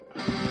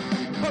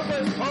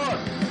Broncos Pod!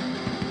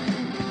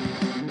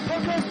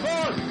 Broncos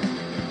Pod!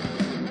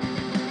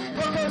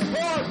 Broncos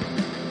Pod!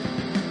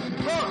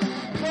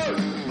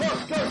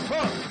 Broncos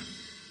Pod!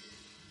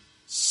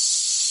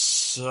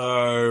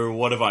 So,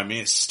 what have I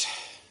missed?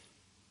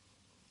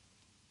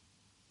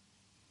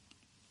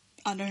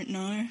 I don't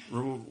know.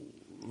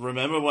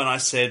 Remember when I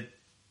said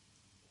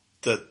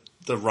that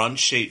the run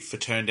sheet for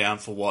Turn Down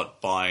for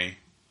What by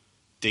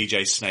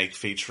DJ Snake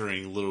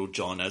featuring Little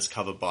John as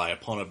covered by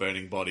Upon a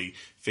Burning Body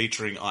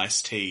featuring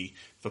Ice-T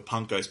for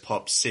Punk Goes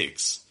Pop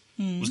 6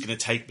 was going to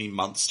take me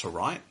months to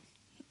write?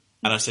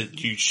 And I said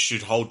you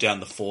should hold down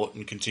the fort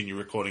and continue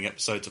recording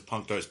episodes of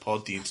Punk Goes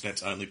Pod, the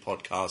internet's only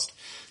podcast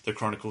that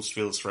chronicles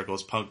Fearless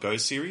Records' Punk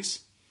Goes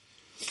series.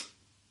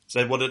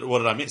 So what did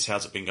I miss?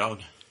 How's it been going?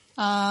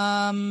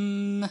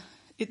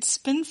 It's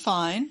been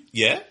fine.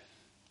 Yeah?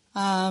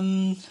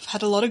 I've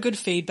had a lot of good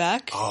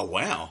feedback. Oh,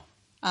 wow.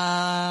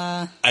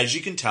 As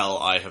you can tell,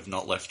 I have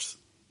not left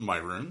my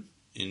room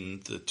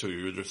in the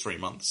 2 to 3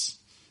 months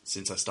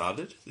since I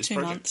started this 2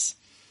 project. months.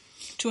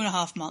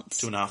 2.5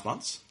 months. 2.5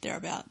 months?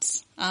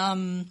 Thereabouts.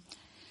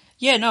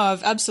 Yeah, no,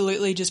 I've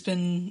absolutely just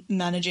been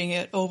managing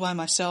it all by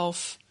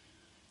myself.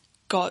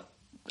 Got,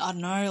 I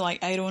don't know,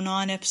 like 8 or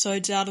 9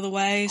 episodes out of the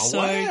way, Oh, so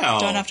wow.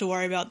 don't have to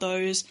worry about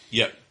those.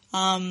 Yep.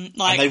 Like,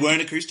 And they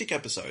weren't acoustic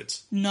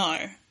episodes? No,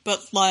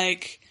 but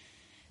like,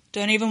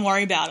 don't even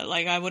worry about it.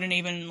 Like, I wouldn't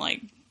even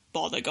like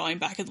bother going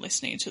back and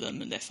listening to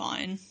them, and they're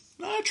fine.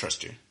 No, I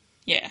trust you.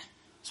 Yeah.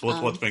 So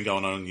what's been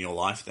going on in your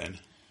life then?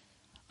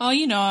 Oh,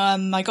 you know,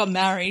 I got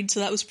married,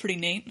 so that was pretty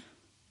neat.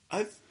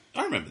 I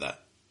remember that.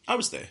 I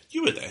was there.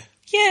 You were there.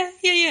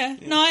 Yeah.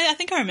 No, I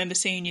think I remember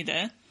seeing you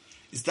there.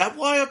 Is that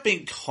why I've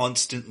been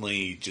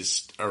constantly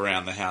just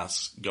around the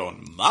house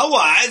going, my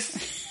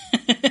wife?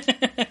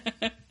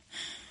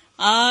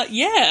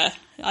 Yeah.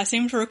 I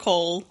seem to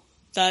recall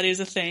that is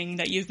a thing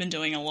that you've been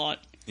doing a lot.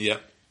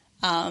 Yep.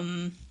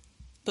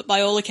 But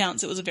by all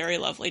accounts, it was a very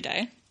lovely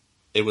day.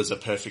 It was a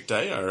perfect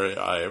day.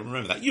 I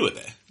remember that. You were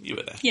there.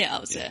 Yeah, I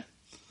was there.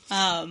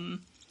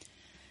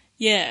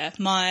 Yeah,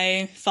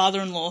 my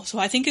father-in-law, so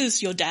I think it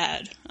was your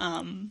dad,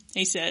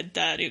 he said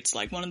that it's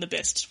like one of the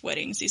best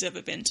weddings he's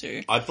ever been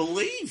to. I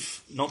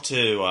believe, not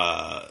to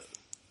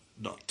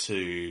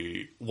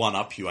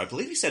one-up you, I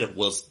believe he said it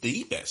was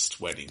the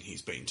best wedding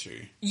he's been to.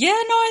 Yeah,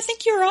 no, I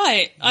think you're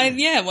right.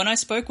 When I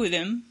spoke with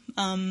him,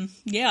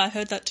 I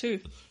heard that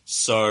too.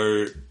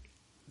 So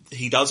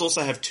he does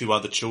also have 2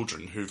 other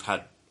children who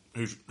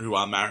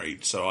are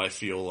married, so I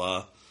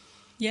feel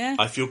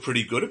I feel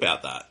pretty good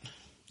about that.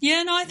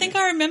 Yeah, no, I think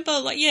I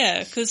remember,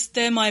 because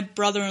they're my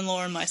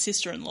brother-in-law and my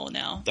sister-in-law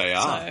now. They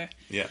are. So,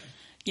 yeah.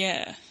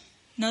 Yeah.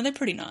 No, they're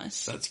pretty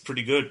nice. That's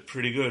pretty good.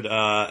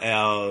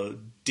 Our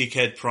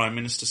dickhead Prime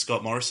Minister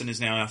Scott Morrison is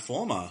now our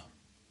former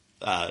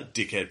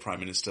dickhead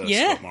Prime Minister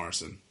Scott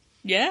Morrison.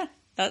 Yeah,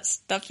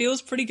 that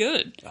feels pretty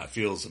good. That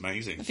feels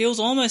amazing. It feels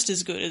almost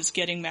as good as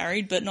getting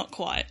married, but not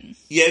quite.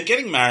 Yeah,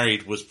 getting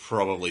married was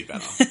probably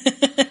better.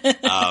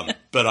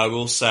 But I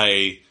will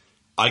say,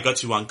 I got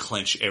to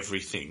unclench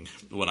everything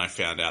when I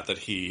found out that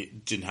he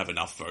didn't have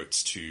enough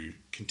votes to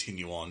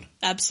continue on.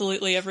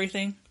 Absolutely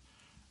everything?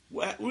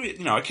 Well,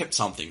 I kept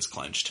some things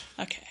clenched.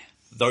 Okay.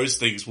 Those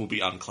things will be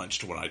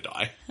unclenched when I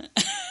die.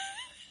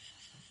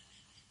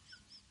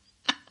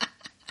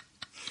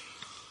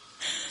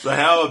 So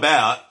how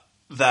about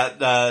that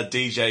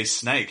DJ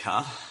Snake,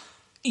 huh?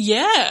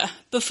 Yeah.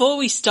 Before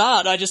we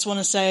start, I just want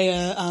to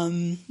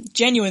say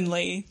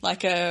genuinely,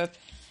 like a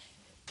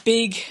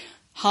big,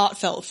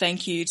 heartfelt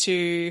thank you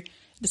to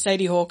the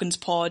Sadie Hawkins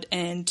pod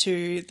and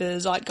to the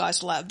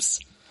Zeitgeist Labs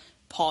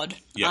pod.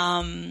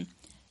 Yeah.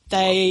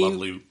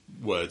 Lovely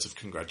words of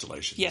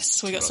congratulations.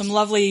 Yes, we got some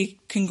lovely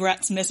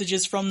congrats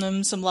messages from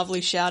them, some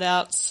lovely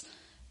shout-outs.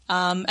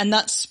 And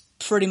that's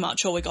pretty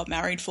much all we got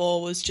married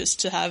for, was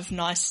just to have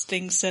nice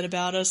things said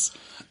about us.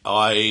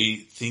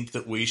 I think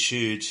that we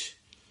should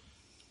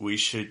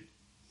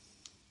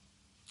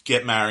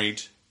get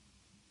married,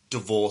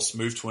 divorce,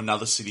 move to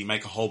another city,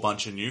 make a whole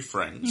bunch of new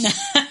friends,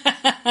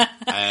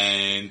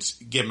 and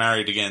get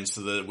married again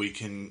so that we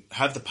can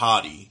have the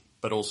party,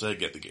 but also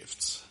get the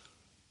gifts.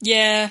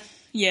 Yeah,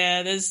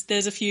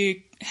 there's a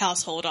few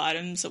household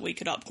items that we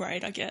could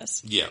upgrade, I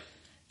guess. Yeah.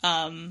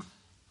 But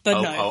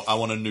no. I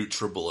want a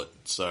NutriBullet,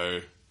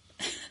 so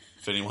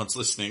if anyone's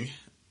listening,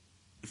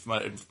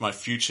 if my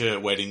future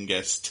wedding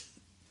guests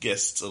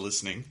are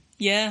listening.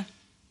 Yeah.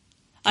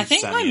 I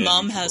think Sammy my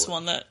mum NutriBullet. has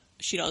one that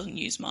she doesn't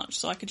use much,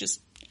 so I could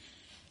just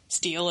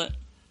steal it.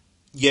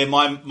 Yeah,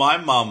 my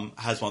mum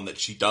has one that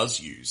she does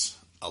use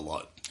a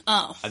lot.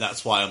 Oh. And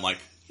that's why I'm like,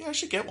 yeah, I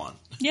should get one.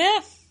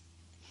 Yeah.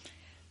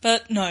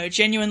 But no,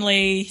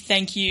 genuinely,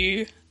 thank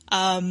you.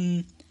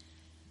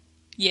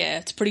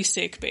 It's pretty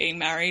sick being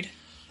married.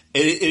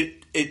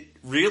 It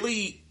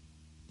really...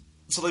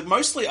 So like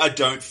mostly I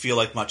don't feel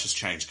like much has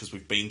changed because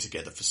we've been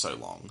together for so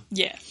long.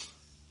 Yeah.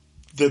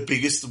 The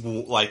biggest,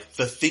 like,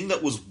 the thing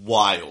that was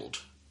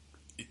wild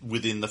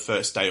within the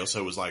first day or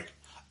so was like,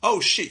 oh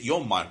shit,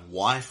 you're my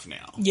wife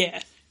now.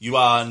 Yeah. You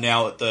are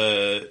now at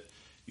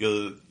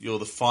you're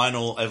the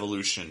final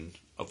evolution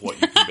of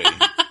what you can be.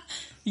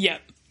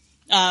 Yep.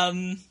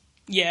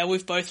 Yeah,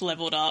 we've both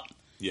leveled up.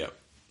 Yep.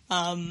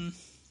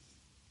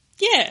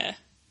 Yeah.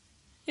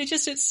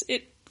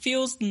 It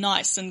feels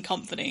nice and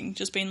comforting,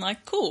 just being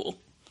like, cool.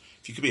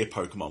 If you could be a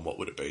Pokemon, what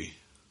would it be?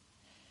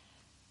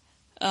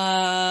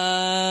 That's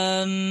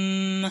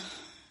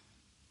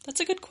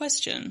a good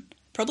question.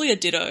 Probably a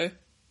Ditto.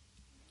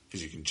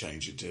 Because you can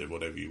change it to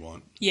whatever you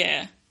want.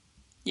 Yeah.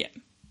 Yeah.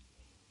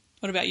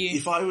 What about you?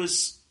 If I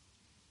was...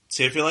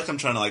 See, I feel like I'm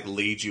trying to, like,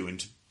 lead you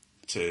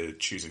into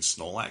choosing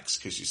Snorlax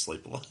because you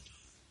sleep a lot.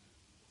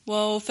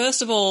 Well,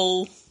 first of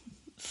all,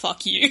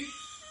 fuck you.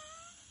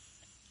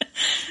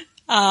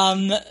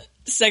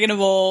 Second of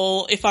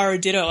all, if I were a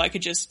Ditto, I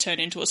could just turn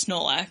into a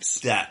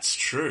Snorlax. That's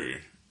true.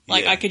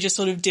 Like, Yeah. I could just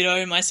sort of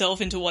Ditto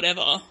myself into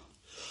whatever.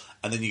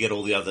 And then you get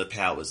all the other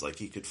powers,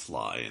 like you could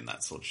fly and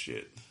that sort of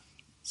shit.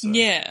 So,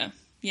 Yeah.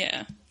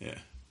 Yeah.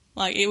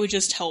 Like, it would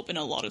just help in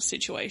a lot of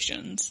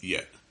situations.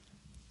 Yeah.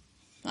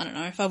 I don't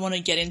know, if I want to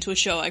get into a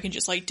show, I can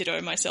just, like,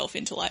 Ditto myself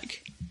into,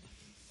 like,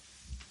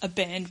 a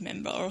band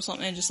member or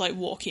something and just, like,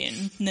 walk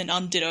in and then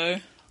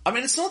unditto. I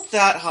mean, it's not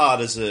that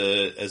hard as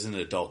an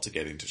adult to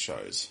get into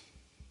shows.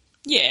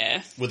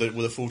 Yeah. With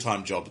a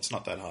full-time job, it's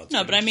not that hard to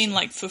No, get but I into mean, shows.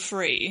 like, for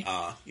free.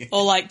 Yeah.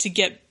 Or, like, to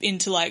get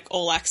into, like,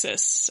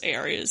 all-access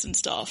areas and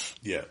stuff.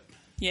 Yeah.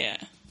 Yeah.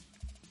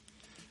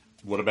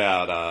 What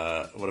about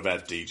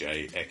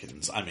DJ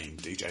Ekans? I mean,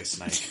 DJ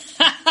Snake.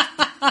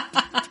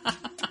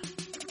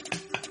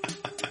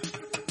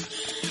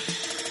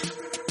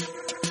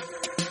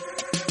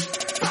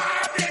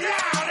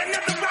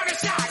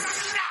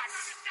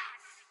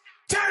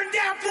 Turn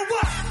down for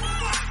what?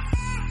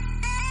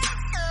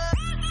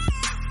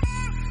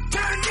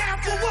 Turn down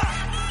for what?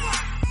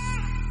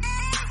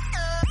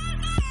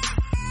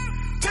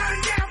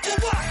 Turn down for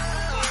what?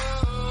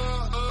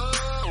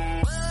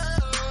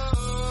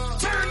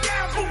 Turn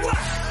down for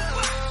what?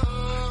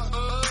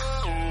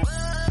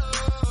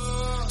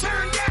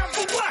 Turn down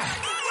for what?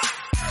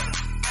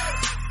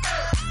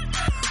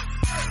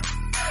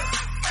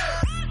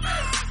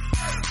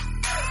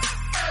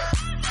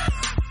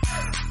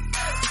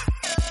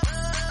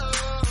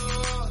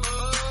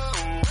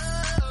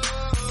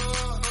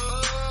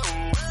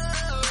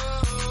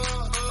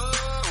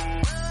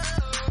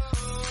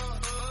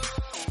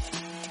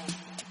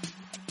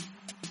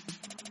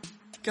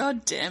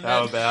 God damn it.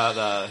 How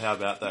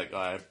about that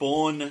guy?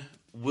 Born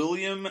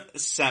William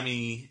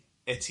Sammy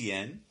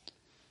Etienne.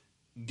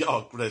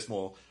 Oh, there's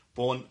more.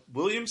 Born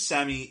William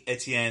Sammy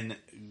Etienne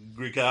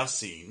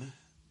Grigarsine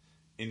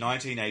in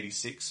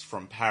 1986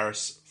 from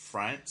Paris,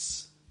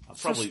 France. I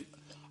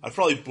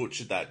probably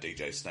butchered that,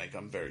 DJ Snake.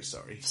 I'm very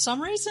sorry. For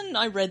some reason,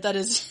 I read that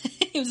as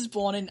he was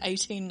born in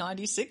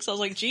 1896. I was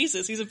like,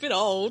 Jesus, he's a bit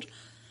old.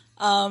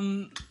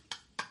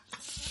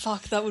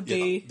 Fuck, that would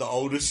be... The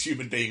oldest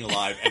human being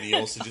alive, and he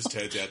also just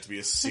turns out to be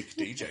a sick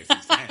DJ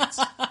from France.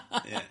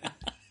 Yeah.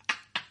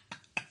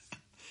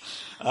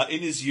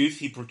 In his youth,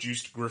 he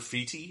produced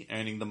graffiti,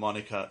 earning the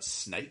moniker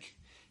Snake,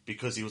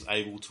 because he was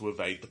able to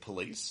evade the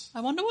police.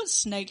 I wonder what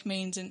snake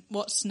means and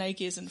what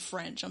snake is in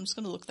French. I'm just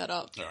going to look that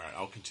up. Alright,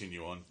 I'll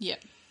continue on. Yeah.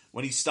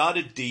 When he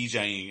started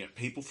DJing,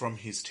 people from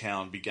his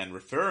town began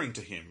referring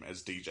to him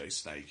as DJ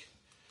Snake.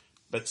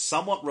 But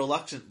somewhat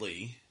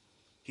reluctantly,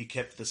 he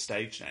kept the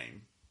stage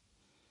name.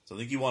 So I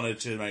think he wanted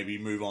to maybe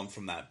move on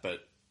from that,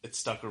 but it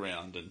stuck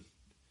around, and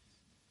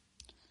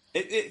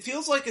it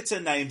feels like it's a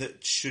name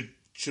that should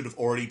have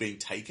already been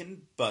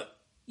taken, but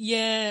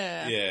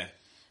Yeah.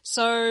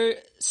 So,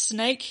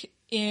 snake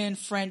in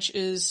French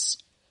is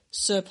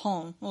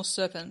serpent, or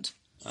serpent.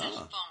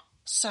 Serpent.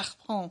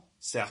 Serpent.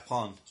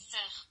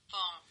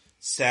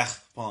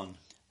 Serpent.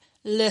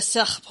 Le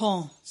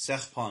serpent.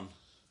 Serpent.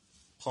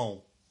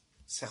 Pont.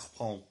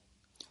 Serpent.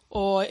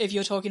 Or if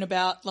you're talking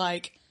about,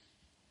 like,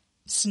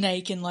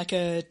 snake in, like,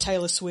 a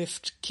Taylor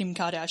Swift, Kim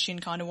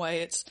Kardashian kind of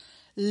way, it's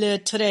le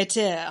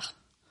traiteur.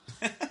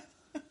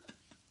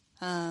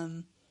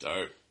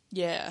 Dope.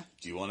 Yeah.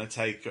 Do you want to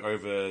take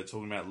over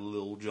talking about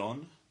Lil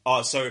Jon?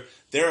 Oh, so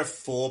there are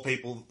 4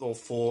 people or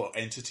 4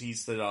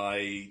 entities that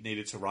I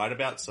needed to write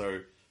about,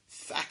 so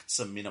facts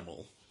are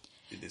minimal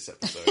in this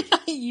episode.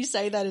 You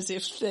say that as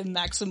if they're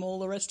maximal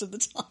the rest of the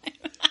time.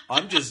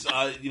 I'm just,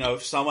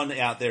 if someone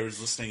out there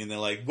is listening and they're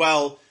like,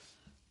 well,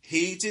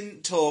 he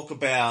didn't talk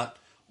about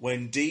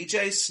when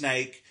DJ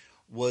Snake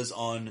was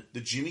on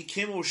the Jimmy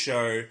Kimmel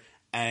show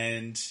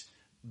and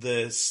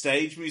the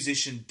stage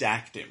musician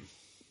dacked him,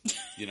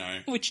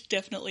 Which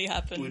definitely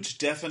happened.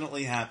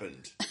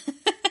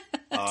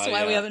 That's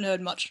why we haven't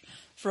heard much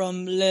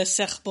from Le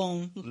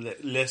Serpent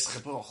Les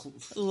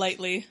Serpents.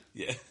 lately.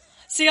 Yeah.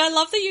 See, I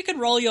love that you can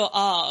roll your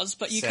R's,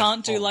 but you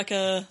can't do Serpent. like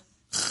a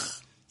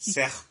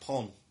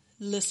Serpent.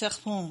 Le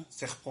Serpent.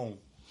 Serpent.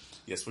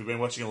 Yes, we've been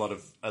watching a lot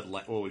of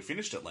Atlanta. Well, we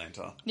finished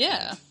Atlanta.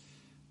 Yeah.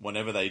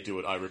 Whenever they do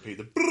it, I repeat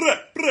the brr,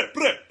 brr,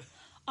 brr.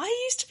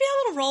 I used to be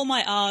able to roll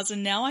my R's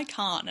and now I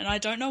can't, and I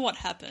don't know what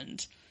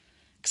happened.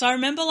 Because I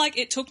remember, like,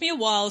 it took me a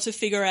while to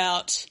figure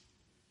out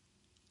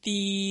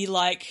the,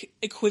 like,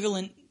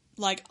 equivalent,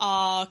 like,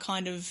 R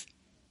kind of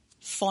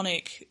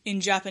phonic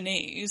in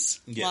Japanese.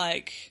 Yeah.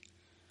 Like,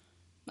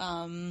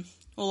 or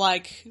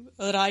like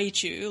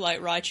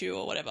Raichu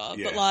or whatever.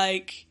 Yeah. But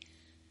like,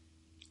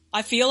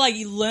 I feel like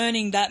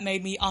learning that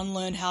made me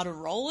unlearn how to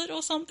roll it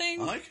or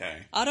something. Okay.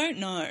 I don't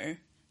know.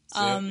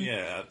 So,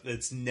 yeah,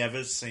 it's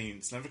never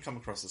come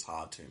across as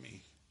hard to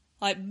me.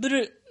 Like,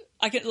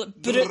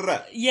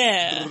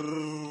 yeah.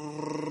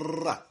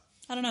 I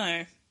don't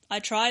know. I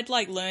tried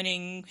like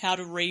learning how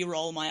to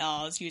re-roll my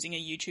R's using a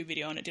YouTube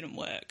video and it didn't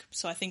work.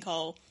 So I think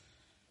I'll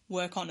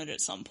work on it at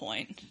some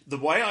point. The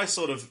way I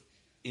sort of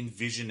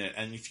envision it,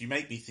 and if you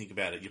make me think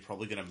about it, you're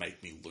probably going to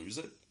make me lose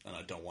it, and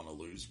I don't want to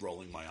lose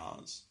rolling my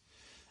R's.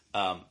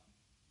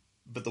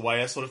 But the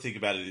way I sort of think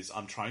about it is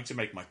I'm trying to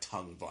make my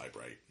tongue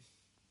vibrate.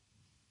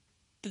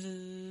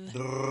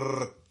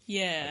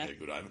 Yeah. Okay,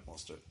 good, I haven't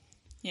lost it.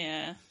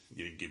 Yeah.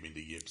 You didn't give me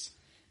the yips.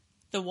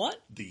 The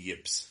what? The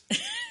yips.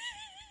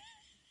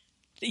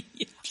 The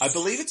yips. I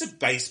believe it's a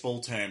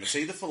baseball term. It's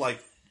either for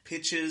like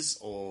pitchers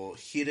or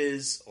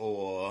hitters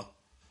or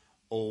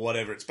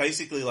whatever. It's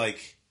basically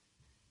like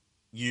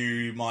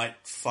you might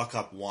fuck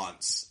up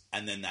once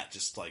and then that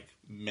just like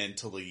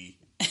mentally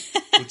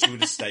puts you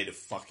in a state of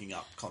fucking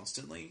up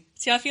constantly.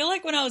 See, I feel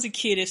like when I was a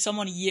kid, if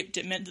someone yipped,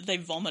 it meant that they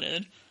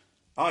vomited.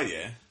 Oh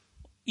yeah.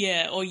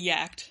 Yeah, or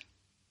yacked.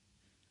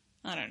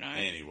 I don't know.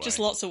 Anyway. Just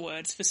lots of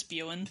words for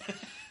spewing.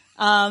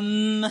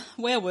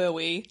 Where were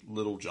we?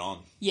 Little John.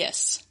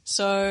 Yes.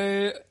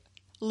 So,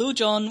 Lil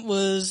Jon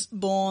was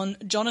born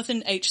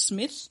Jonathan H.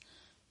 Smith.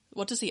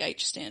 What does the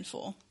H stand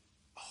for?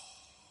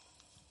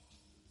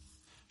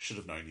 Should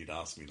have known you'd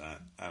ask me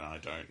that, and I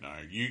don't know.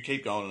 You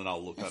keep going and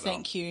I'll look that up.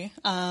 Thank you.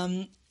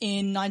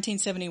 In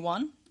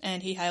 1971,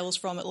 and he hails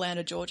from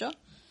Atlanta, Georgia.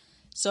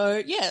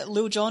 So, yeah,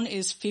 Lil Jon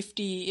is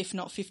 50, if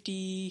not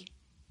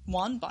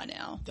 51 by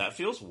now. That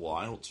feels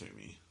wild to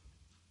me.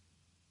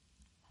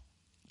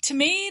 To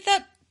me,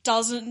 that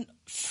doesn't...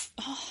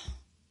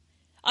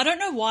 I don't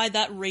know why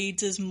that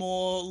reads as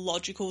more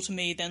logical to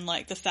me than,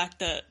 like, the fact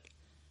that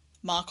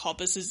Mark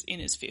Hoppus is in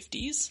his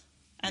 50s.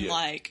 And, Yeah.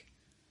 like,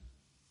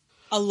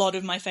 a lot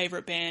of my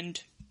favourite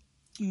band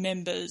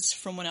members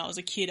from when I was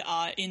a kid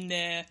are in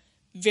their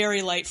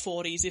very late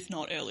 40s, if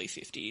not early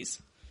 50s.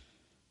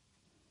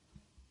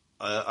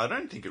 I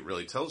don't think it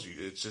really tells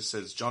you. It just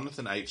says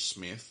Jonathan H.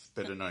 Smith,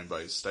 better known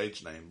by his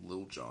stage name,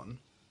 Lil Jon.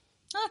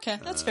 Okay,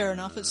 that's fair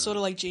enough. It's sort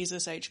of like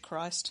Jesus H.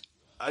 Christ.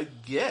 I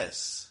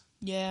guess.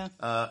 Yeah.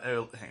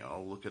 Hang on,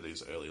 I'll look at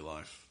his early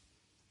life.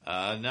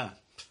 No.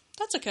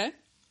 That's okay.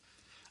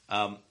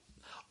 I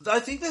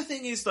think the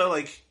thing is, though,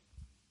 like...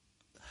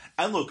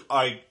 And look,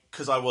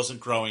 because I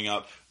wasn't growing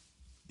up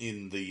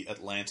in the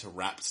Atlanta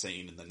rap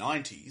scene in the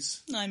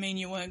 90s. I mean,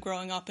 you weren't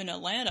growing up in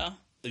Atlanta.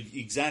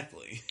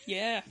 Exactly.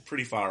 Yeah.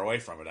 Pretty far away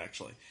from it,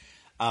 actually.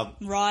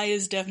 Rye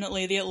is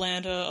definitely the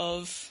Atlanta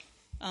of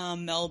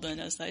Melbourne,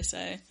 as they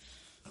say.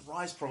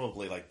 Rye's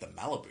probably like the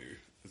Malibu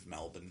of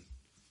Melbourne.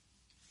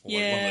 Or Yeah.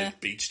 like one of those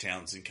beach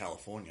towns in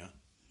California.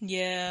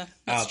 Yeah,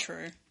 that's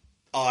true.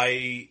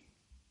 I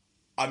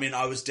mean,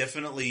 I was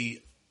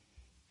definitely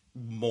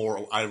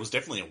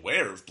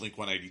aware of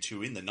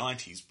Blink-182 in the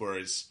 90s,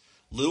 whereas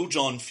Lil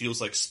Jon feels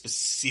like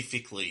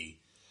specifically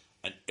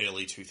an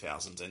early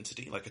 2000s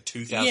entity, like a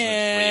 2003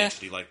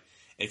 entity. Like,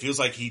 it feels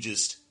like he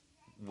just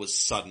was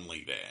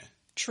suddenly there,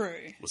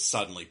 True. was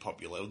suddenly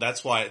popular.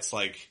 That's why it's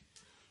like,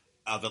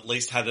 I've at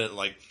least had it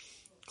like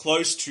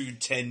close to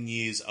 10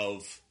 years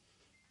of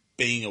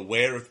being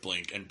aware of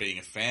Blink and being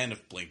a fan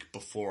of Blink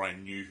before I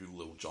knew who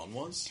Lil Jon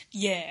was.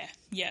 Yeah.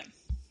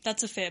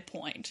 That's a fair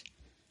point.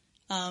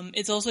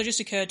 It's also just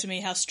occurred to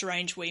me how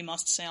strange we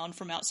must sound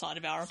from outside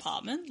of our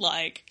apartment.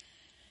 Like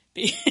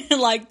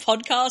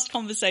podcast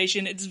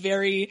conversation, it's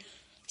very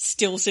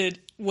stilted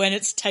when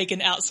it's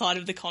taken outside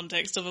of the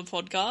context of a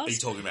podcast. Are you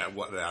talking about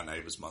what our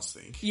neighbours must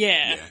think?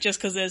 Yeah, just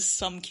because there's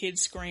some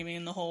kids screaming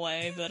in the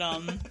hallway, but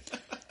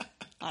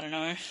I don't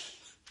know.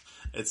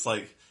 It's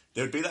like,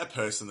 there would be that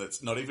person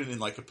that's not even in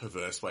like a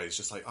perverse way. It's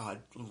just like, I'd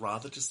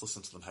rather just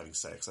listen to them having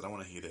sex. I don't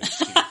want to hear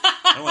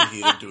I don't want to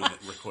hear them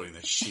recording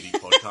their shitty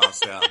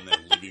podcast out in their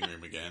living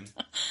room again.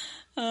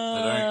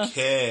 I don't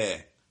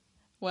care.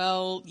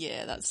 Well,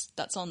 yeah,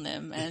 that's on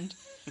them, and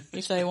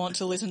if they want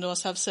to listen to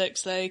us have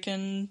sex, they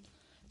can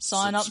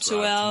sign up to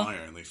Subscribe our... my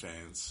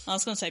OnlyFans. I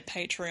was going to say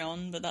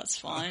Patreon, but that's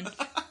fine.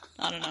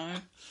 I don't know.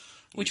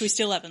 Which we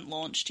still haven't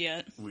launched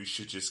yet. We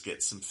should just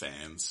get some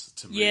fans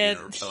to move Yeah. in,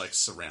 like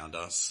surround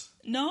us.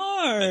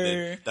 No!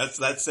 And then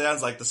that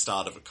sounds like the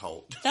start of a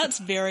cult. That's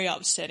very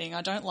upsetting.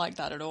 I don't like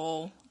that at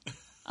all.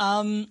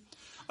 I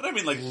don't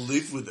mean like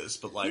live with us,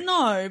 but like...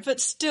 No,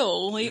 but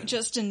still,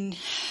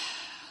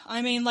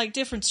 I mean, like,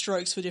 different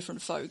strokes for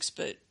different folks,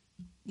 but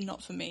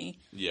not for me.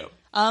 Yeah.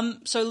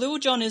 So Lil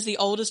Jon is the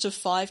oldest of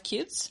 5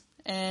 kids,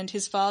 and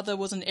his father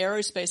was an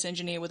aerospace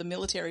engineer with a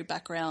military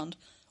background,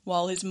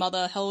 while his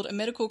mother held a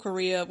medical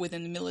career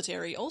within the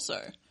military also.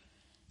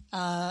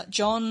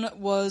 John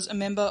was a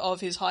member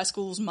of his high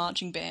school's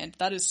marching band.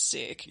 That is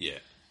sick. Yeah.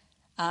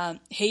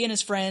 He and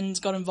his friends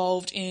got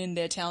involved in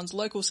their town's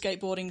local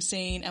skateboarding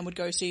scene and would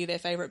go see their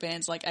favourite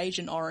bands like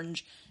Agent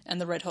Orange and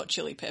the Red Hot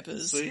Chili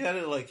Peppers. So he had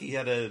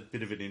a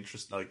bit of an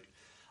interest, like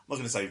not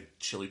going to say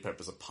Chili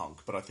Peppers are punk,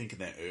 but I think in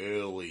their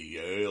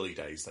early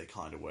days they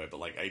kind of were. But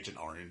like Agent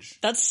Orange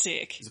That's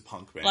sick. is a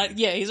punk band. Like,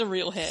 yeah, he's a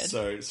real head.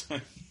 So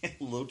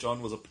Lil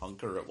Jon was a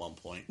punker at one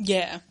point.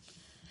 Yeah.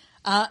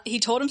 He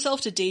taught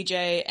himself to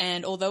DJ,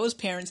 and although his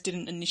parents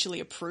didn't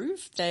initially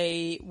approve,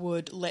 they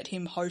would let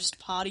him host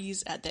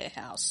parties at their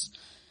house,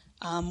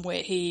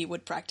 where he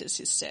would practice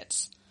his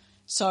sets.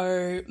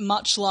 So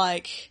much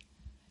like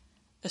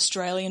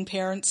Australian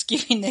parents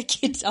giving their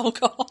kids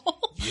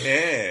alcohol.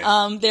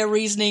 Yeah. Their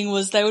reasoning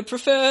was they would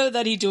prefer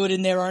that he do it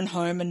in their own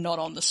home and not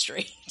on the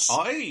street.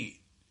 That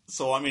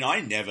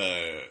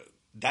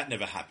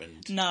never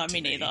happened. No, to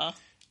me neither.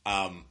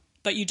 Um,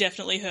 But you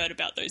definitely heard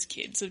about those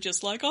kids of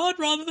just like, oh, I'd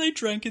rather they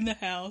drank in the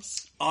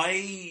house.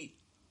 I'm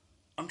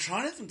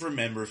trying to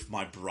remember if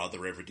my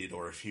brother ever did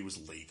or if he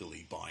was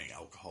legally buying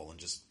alcohol and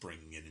just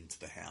bringing it into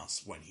the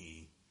house when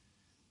he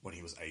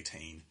was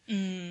 18.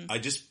 I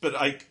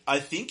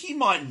think he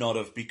might not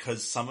have,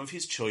 because some of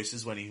his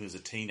choices when he was a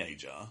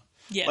teenager.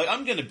 Yeah. Like,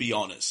 I'm going to be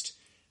honest.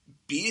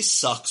 Beer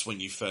sucks when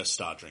you first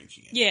start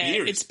drinking it. Yeah,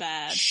 Beer it's is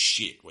bad.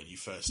 shit when you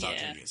first start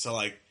Yeah. drinking it. So,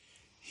 like,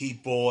 he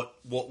bought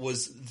what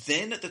was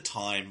then at the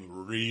time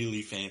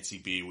really fancy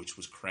beer, which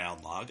was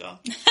Crown Lager,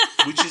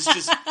 which is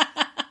just,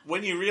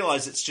 when you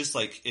realise it's just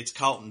like, it's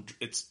Carlton,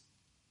 it's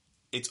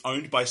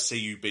owned by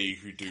CUB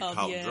who do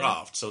Carlton yeah.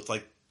 Draft. So it's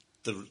like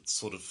the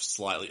sort of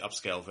slightly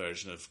upscale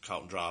version of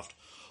Carlton Draft.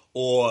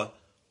 Or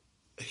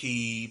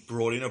he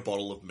brought in a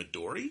bottle of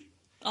Midori.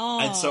 Oh.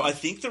 And so I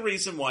think the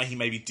reason why he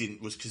maybe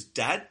didn't was because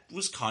Dad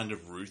was kind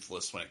of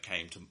ruthless when it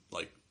came to,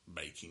 like,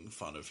 making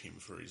fun of him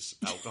for his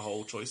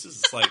alcohol choices.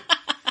 It's like,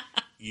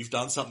 you've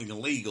done something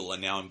illegal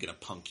and now I'm going to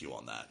punk you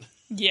on that.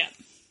 Yeah.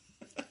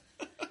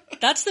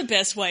 That's the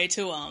best way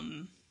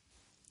to,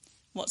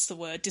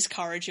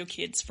 discourage your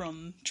kids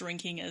from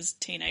drinking as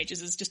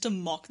teenagers, is just to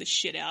mock the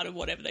shit out of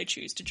whatever they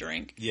choose to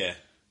drink. Yeah.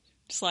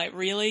 Just like,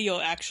 really?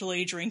 You're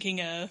actually drinking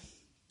a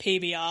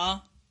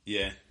PBR?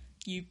 Yeah.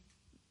 You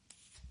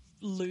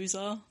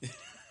loser?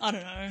 I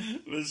don't know.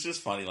 It was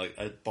just funny, like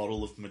a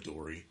bottle of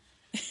Midori.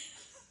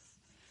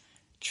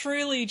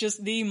 Truly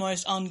just the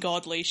most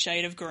ungodly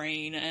shade of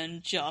green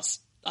and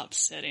just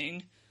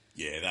upsetting.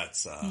 Yeah,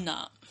 that's,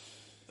 Nah.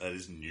 that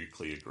is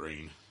nuclear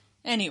green.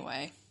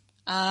 Anyway,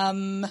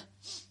 so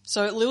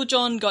Lil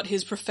Jon got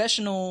his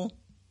professional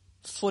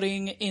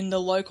footing in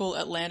the local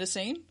Atlanta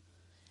scene,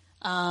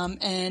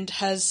 and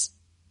has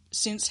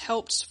since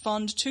helped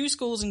fund 2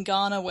 schools in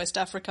Ghana, West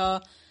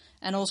Africa,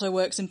 and also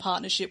works in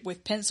partnership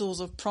with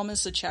Pencils of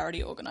Promise, a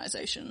charity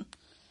organisation.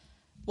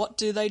 What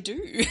do they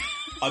do?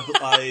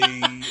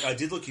 I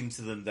did look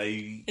into them.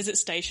 Is it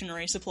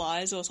stationery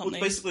supplies or something?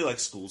 Well, basically like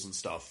schools and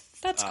stuff.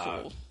 That's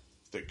cool.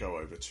 That go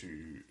over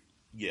to,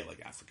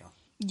 like Africa.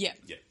 Yeah.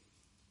 Yeah.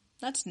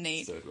 That's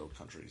neat. Third world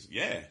countries.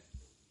 Yeah.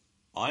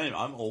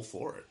 I'm all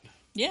for it.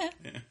 Yeah.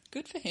 Yeah.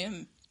 Good for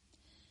him.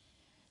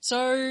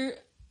 So,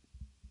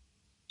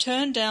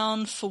 turned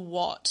down for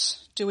what?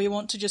 Do we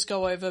want to just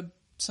go over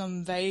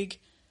some vague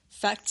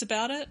facts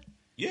about it?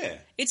 Yeah.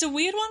 It's a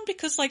weird one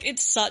because, like,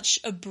 it's such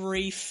a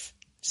brief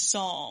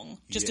song,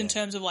 just in Yeah.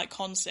 terms of, like,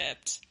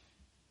 concept.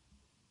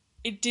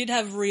 It did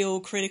have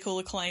real critical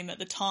acclaim at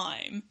the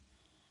time.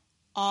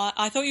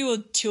 I thought you were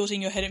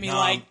tilting your head at me No.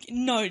 like,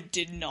 no, it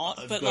did not.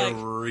 I've but, got like,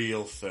 a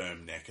real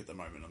firm neck at the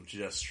moment. I'm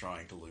just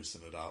trying to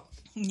loosen it up.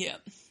 yeah.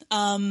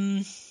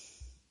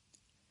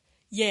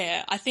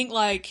 Yeah, I think,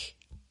 like,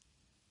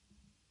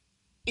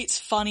 it's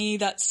funny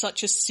that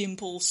such a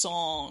simple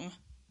song,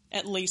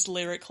 at least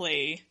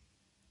lyrically,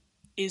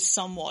 is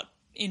somewhat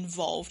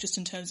involved just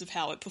in terms of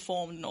how it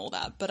performed and all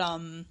that. But,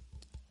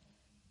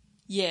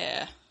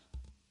 yeah.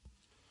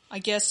 I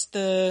guess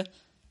I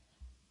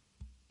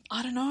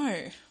don't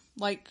know.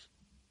 Like,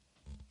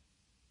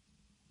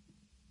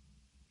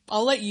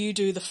 I'll let you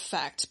do the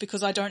fact,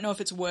 because I don't know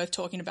if it's worth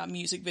talking about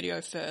music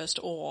video first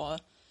or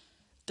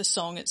the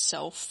song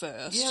itself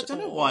first. Yeah, I don't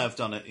know or- why I've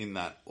done it in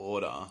that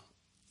order,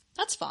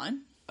 That's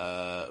fine.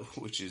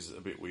 which is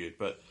a bit weird,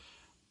 but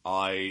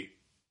I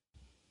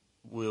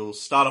will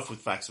start off with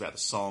facts about the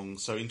song.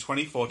 So in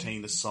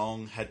 2014, the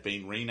song had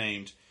been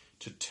renamed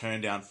to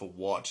Turn Down for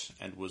What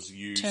and was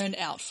used... Turned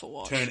out for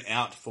what? Turn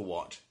Out for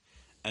What,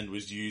 and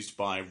was used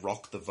by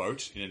Rock the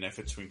Vote in an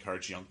effort to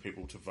encourage young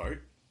people to vote.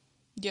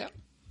 Yeah.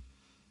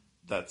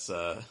 That's,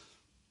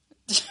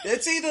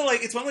 it's either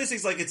like, it's one of those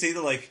things like, it's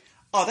either like,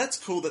 oh, that's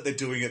cool that they're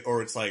doing it,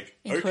 or it's like,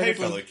 okay,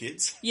 Incredibly- fellow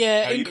kids.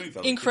 Yeah, How you doing,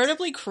 fellow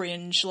incredibly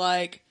cringe.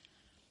 Like,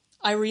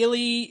 I don't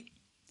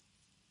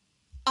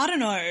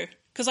know.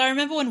 Because I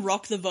remember when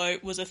Rock the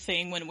Vote was a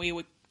thing when we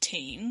were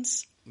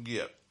teens. kids?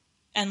 Yeah.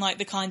 And, like,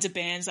 the kinds of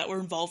bands that were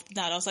involved in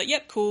that, I was like,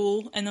 yep,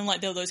 cool. And then,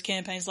 like, there were those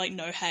campaigns like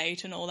No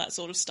Hate and all that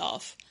sort of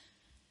stuff.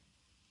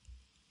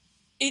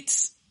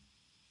 It's...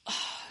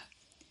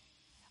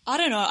 I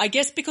don't know. I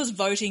guess because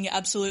voting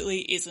absolutely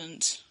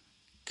isn't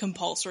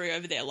compulsory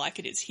over there like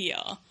it is here.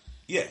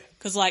 Yeah.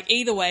 Because, like,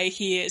 either way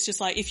here, it's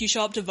just like, if you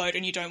show up to vote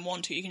and you don't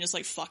want to, you can just,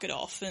 like, fuck it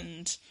off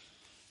and,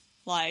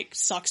 like,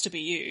 sucks to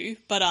be you.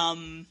 But,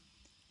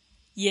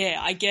 yeah,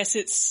 I guess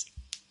it's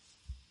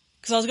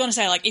Because I was going to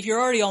say, like, if you're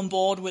already on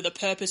board with a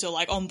purpose or,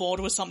 like, on board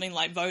with something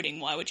like voting,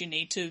 why would you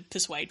need to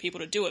persuade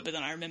people to do it? But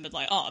then I remembered,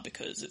 like,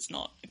 because it's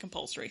not a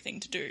compulsory thing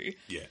to do.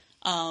 Yeah.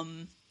 Yeah,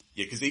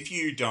 because if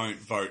you don't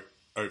vote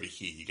over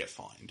here, you get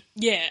fined.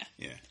 Yeah.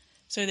 Yeah.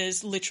 So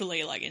there's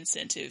literally, like,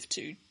 incentive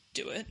to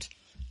do it.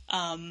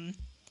 I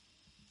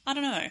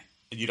don't know.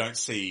 And you don't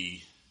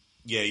see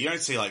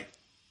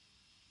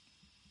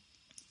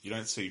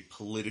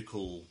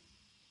political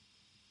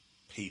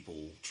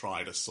people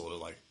try to sort of,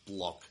 like,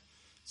 block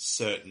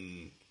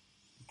certain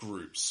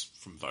groups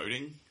from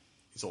voting,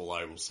 is all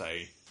I will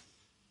say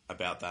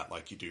about that,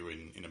 like you do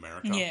in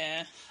America.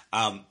 Yeah.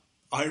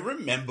 I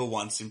remember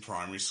once in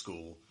primary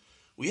school,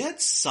 we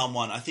had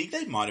someone, I think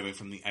they might have been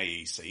from the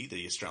AEC,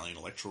 the Australian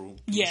Electoral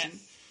Commission,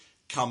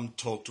 come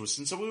talk to us.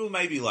 And so we were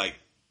maybe like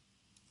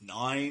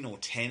 9 or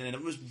 10, and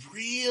it was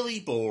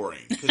really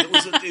boring because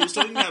it was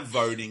talking about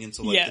voting and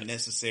sort of like the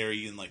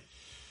necessary and, like,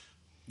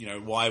 you know,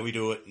 why we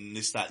do it and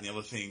this, that, and the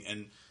other thing.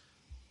 And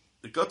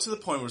it got to the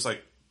point where it's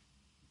like,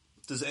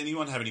 does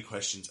anyone have any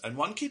questions? And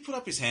one kid put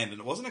up his hand, and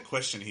it wasn't a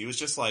question. He was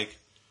just like,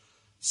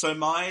 so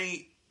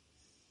my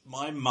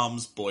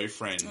mum's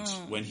boyfriend,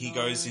 when he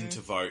goes in to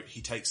vote,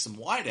 he takes some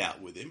white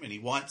out with him, and he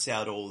whites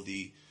out all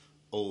the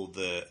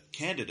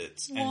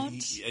candidates,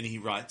 and he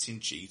writes in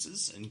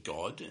Jesus and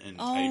God and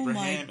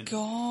Abraham. Oh my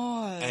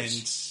God.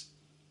 And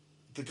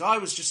the guy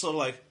was just sort of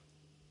like,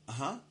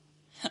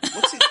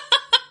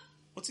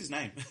 what's his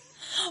name?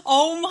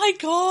 Oh my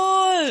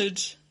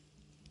God.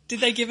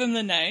 Did they give him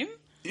the name?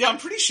 Yeah, I'm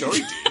pretty sure he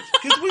did.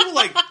 Because we were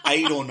like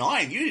 8 or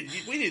 9.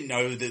 We didn't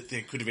know that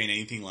there could have been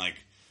anything like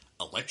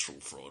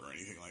electoral fraud or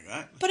anything like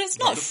that. But it's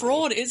not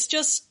fraud. It's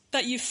just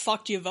that you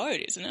fucked your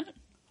vote, isn't it?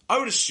 I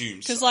would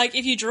assume so. Because, like,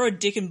 if you draw a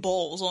dick and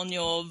balls on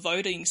your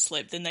voting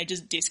slip, then they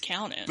just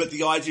discount it. But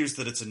the idea is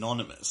that it's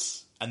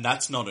anonymous. And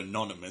that's not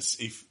anonymous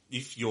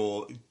if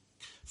your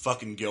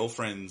fucking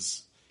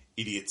girlfriend's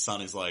idiot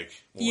son is like...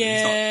 Well,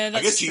 that's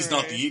I guess he's true.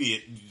 not the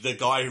idiot. The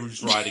guy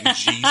who's writing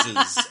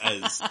Jesus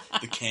as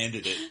the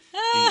candidate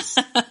is...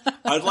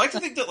 I'd like to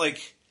think that,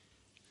 like,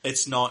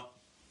 it's not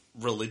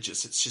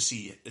religious. It's just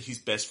his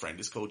best friend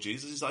is called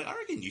Jesus. He's like, I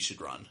reckon you should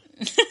run.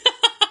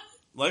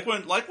 like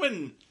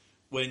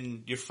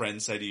when your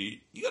friends say to you,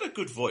 you got a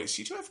good voice,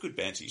 you do have good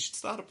banter, you should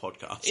start a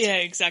podcast. Yeah,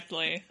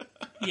 exactly.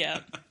 Yeah.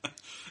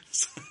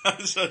 So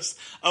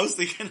I was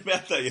thinking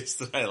about that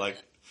yesterday, like,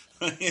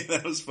 yeah,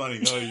 that was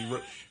funny. Oh, he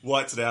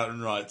whites it out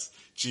and writes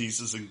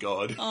Jesus and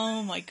God.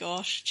 Oh my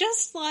gosh.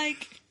 Just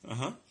like...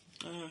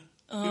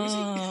 Who is he?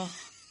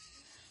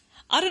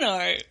 I don't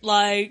know,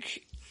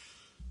 like...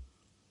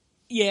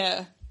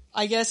 Yeah,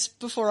 I guess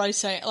before I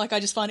say... Like, I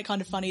just find it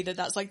kind of funny that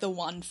that's, like, the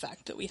one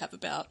fact that we have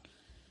about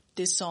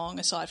this song,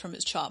 aside from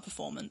its chart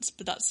performance.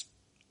 But that's...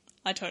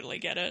 I totally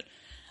get it.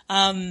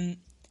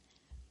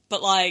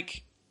 But,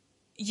 like...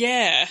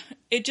 Yeah,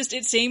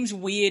 it seems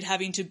weird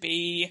having to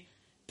be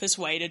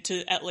persuaded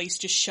to at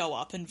least just show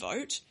up and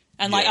vote.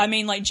 And, like, I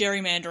mean, like,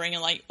 gerrymandering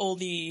and, like, all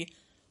the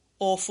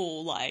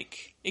awful,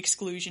 like,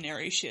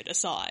 exclusionary shit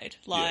aside.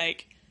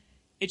 Like,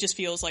 it just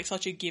feels like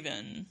such a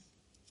given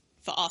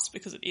for us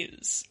because it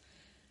is.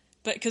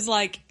 But, because,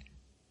 like,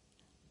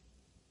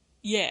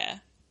 yeah,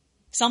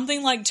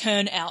 something like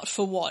Turn Out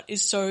for What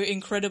is so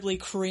incredibly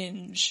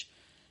cringe.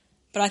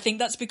 But I think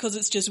that's because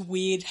it's just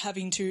weird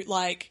having to,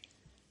 like...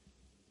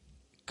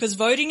 Because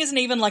voting isn't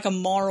even, like, a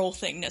moral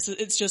thing.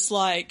 It's just,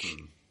 like,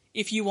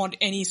 if you want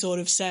any sort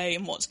of say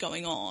in what's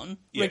going on,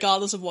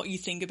 regardless of what you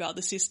think about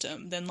the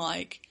system, then,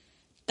 like,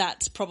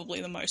 that's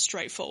probably the most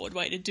straightforward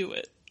way to do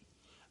it.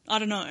 I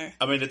don't know.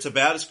 I mean, it's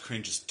about as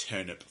cringe as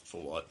Turnip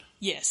for What.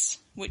 Yes,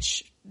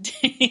 which...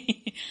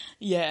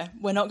 yeah,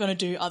 we're not going to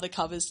do other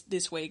covers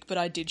this week, but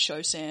I did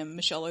show Sam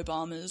Michelle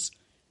Obama's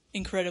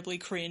incredibly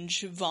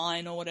cringe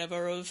Vine or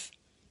whatever of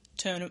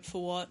Turnip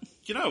for What.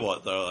 You know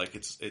what, though? Like,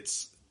 it's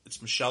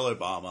Michelle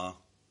Obama.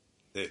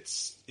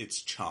 It's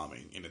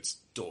charming in its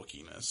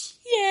dorkiness.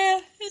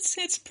 Yeah,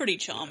 it's pretty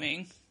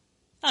charming.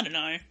 I don't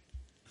know.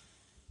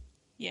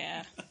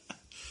 Yeah.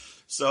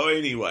 So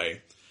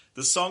anyway,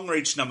 the song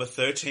reached number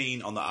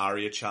 13 on the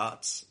ARIA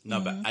charts,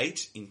 number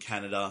 8 in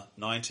Canada,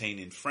 19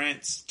 in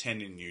France,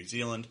 10 in New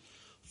Zealand,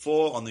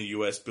 4 on the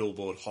US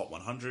Billboard Hot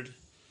 100.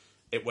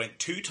 It went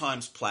 2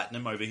 times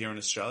platinum over here in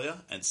Australia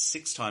and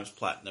 6 times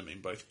platinum in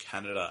both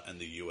Canada and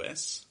the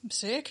US.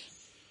 Sick.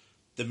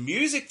 The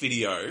music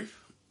video,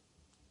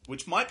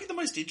 which might be the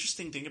most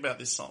interesting thing about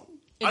this song.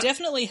 It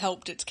definitely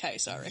helped its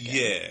case, I reckon.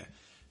 Yeah.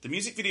 The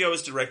music video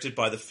was directed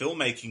by the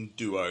filmmaking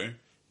duo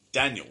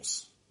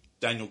Daniels,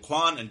 Daniel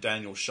Kwan and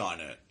Daniel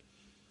Scheinert.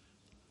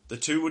 The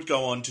two would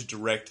go on to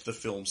direct the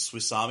film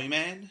Swiss Army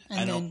Man.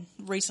 And then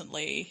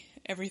recently,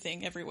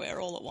 Everything Everywhere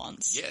All at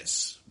Once.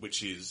 Yes,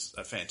 which is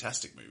a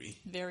fantastic movie.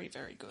 Very,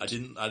 very good. I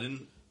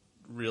didn't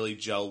really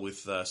gel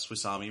with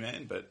Swiss Army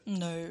Man, but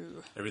no,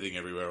 Everything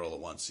Everywhere All at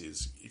Once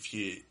is, if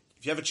you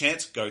have a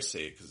chance, go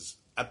see it because it's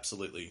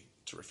absolutely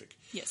terrific.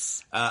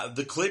 Yes.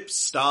 The clip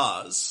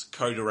stars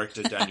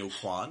co-director Daniel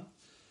Kwan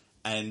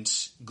and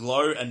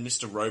Glow and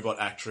Mr. Robot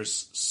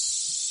actress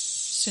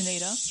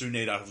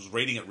Sunita. I was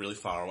reading it really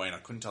far away and I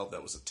couldn't tell if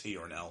that was a T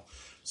or an L.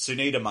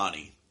 Sunita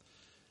Mani.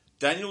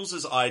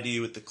 Daniels'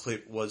 idea with the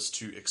clip was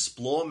to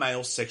explore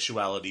male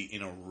sexuality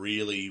in a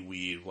really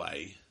weird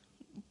way.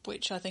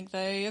 Which I think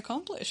they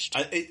accomplished.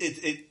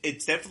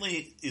 It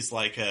definitely is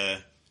like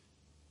a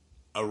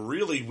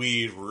really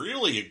weird,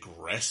 really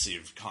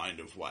aggressive kind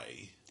of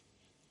way.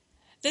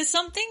 There's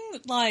something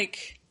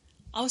like...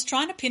 I was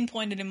trying to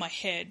pinpoint it in my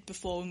head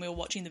before when we were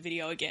watching the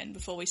video again,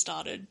 before we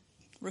started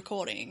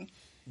recording.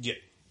 Yeah.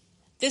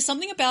 There's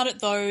something about it,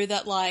 though,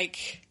 that,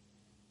 like...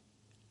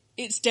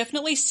 It's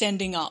definitely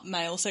sending up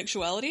male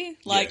sexuality.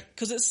 Like,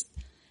 because it's...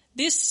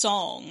 This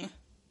song...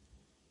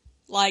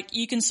 Like,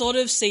 you can sort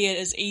of see it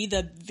as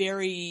either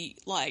very,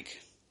 like...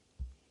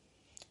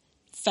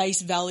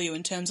 face value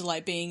in terms of,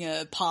 like, being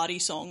a party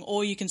song,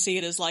 or you can see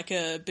it as, like,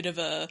 a bit of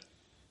a...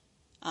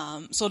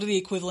 sort of the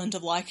equivalent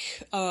of,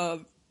 like, a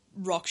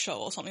rock show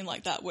or something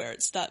like that, where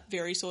it's that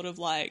very sort of,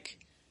 like,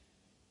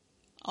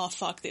 oh,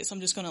 fuck this,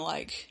 I'm just gonna,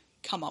 like,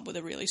 come up with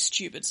a really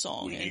stupid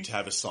song. We need to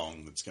have a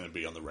song that's going to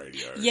be on the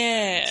radio.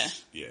 Yeah.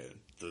 Yeah.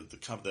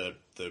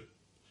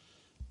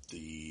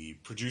 The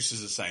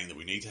producers are saying that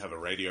we need to have a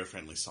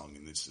radio-friendly song,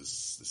 and this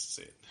is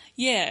it.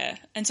 Yeah,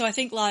 and so I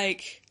think,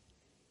 like,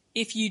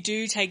 if you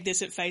do take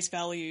this at face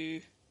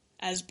value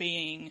as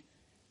being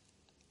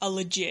a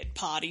legit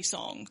party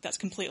song that's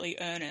completely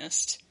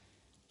earnest,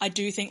 I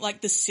do think,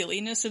 like, the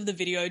silliness of the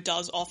video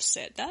does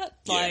offset that.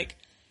 Yeah. Like,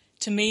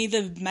 to me,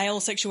 the male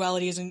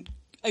sexuality isn't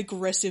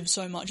aggressive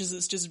so much as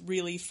it's just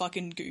really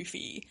fucking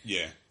goofy.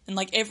 Yeah. And,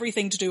 like,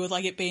 everything to do with,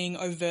 like, it being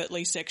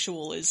overtly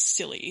sexual is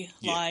silly.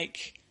 Yeah.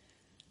 Like,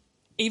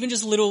 even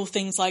just little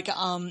things like,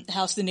 how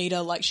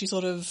Sunita, like, she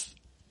sort of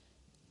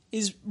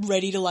is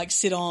ready to, like,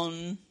 sit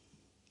on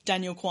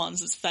Daniel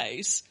Kwan's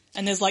face.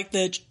 And there's, like,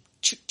 the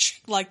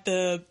like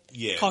the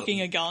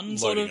cocking a gun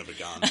sort of. Loading of a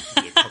gun.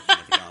 Yeah, cocking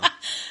of a gun.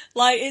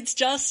 Like, it's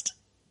just,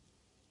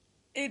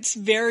 it's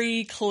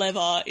very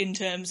clever in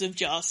terms of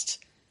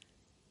just,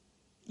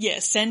 yeah,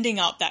 sending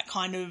up that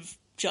kind of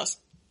just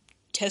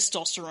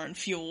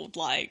testosterone-fueled,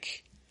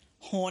 like,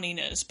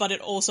 horniness, but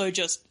it also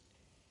just,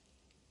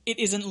 it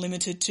isn't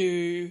limited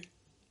to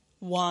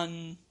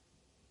one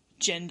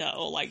gender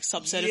or, like,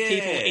 subset of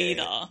people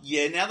either.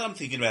 Yeah, now that I'm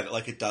thinking about it,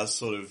 like, it does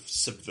sort of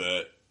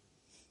subvert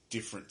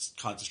different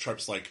kinds of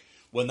tropes. Like,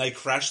 when they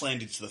crash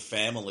land into the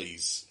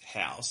family's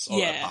house or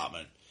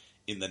apartment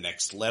in the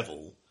next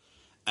level,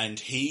 and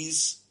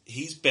he's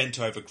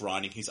bent over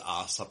grinding his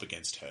ass up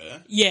against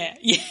her. Yeah.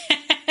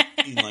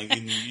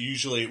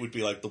 Usually it would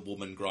be like the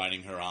woman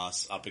grinding her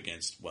ass up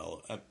against,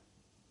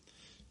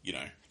 you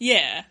know.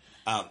 Yeah.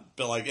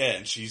 But like, yeah,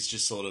 and she's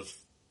just sort of,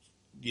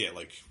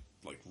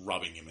 like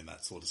rubbing him and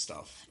that sort of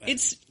stuff. And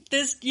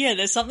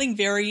there's something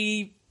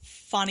very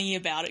funny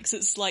about it, because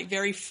it's, like,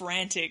 very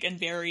frantic and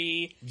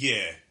very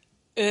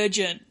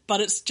urgent,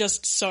 but it's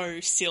just so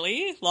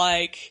silly.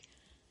 Like,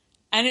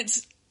 and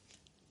it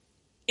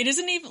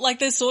isn't even, like,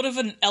 there's sort of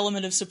an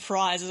element of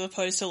surprise as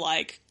opposed to,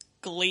 like,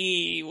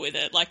 glee with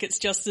it. Like, it's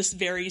just this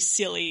very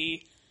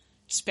silly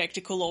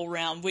spectacle all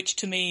round, which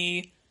to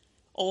me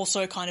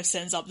also kind of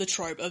sends up the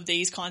trope of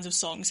these kinds of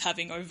songs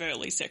having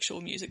overtly sexual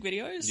music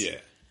videos. Yeah.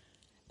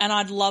 And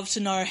I'd love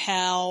to know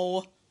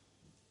how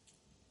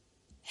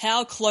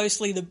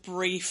closely the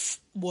brief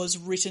was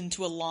written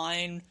to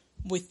align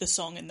with the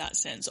song in that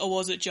sense. Or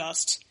was it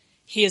just,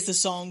 here's the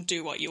song,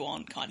 do what you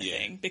want kind of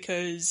thing?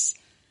 Because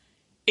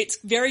it's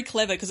very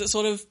clever, because it's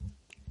sort of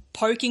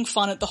poking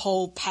fun at the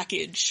whole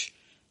package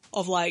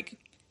of, like,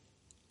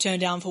 Turn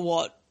Down for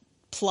What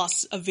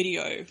plus a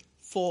video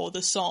for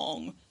the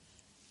song,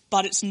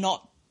 but it's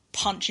not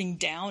punching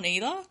down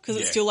either, because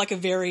it's still, like, a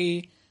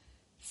very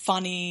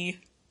funny,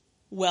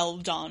 well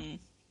done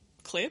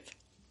clip.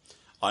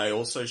 I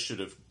also should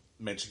have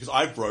mentioned, because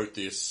I wrote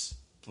this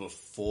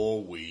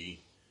before we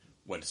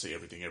went to see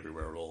Everything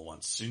Everywhere All at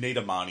Once.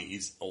 Sunita Mani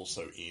is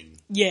also in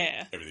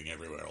Everything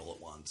Everywhere All at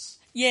Once.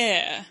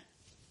 Yeah.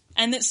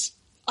 And it's,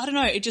 I don't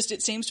know,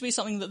 it seems to be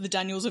something that the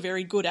Daniels are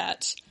very good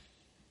at.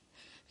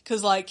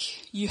 Because,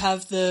 like, you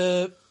have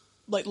the,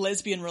 like,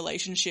 lesbian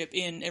relationship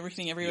in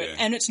Everything Everywhere,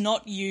 and it's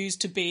not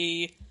used to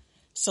be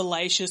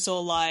salacious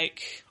or,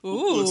 like, ooh.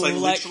 Well, it's, like,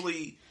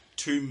 literally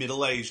two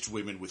middle-aged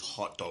women with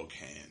hot dog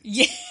hands.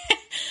 Yeah.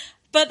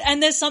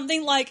 And there's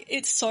something, like,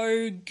 it's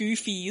so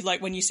goofy,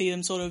 like, when you see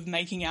them sort of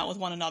making out with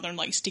one another and,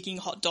 like, sticking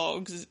hot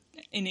dogs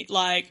in it,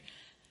 like,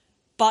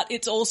 but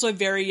it's also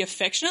very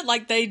affectionate.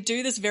 Like, they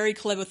do this very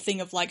clever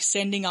thing of, like,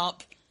 sending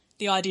up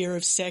the idea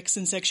of sex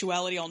and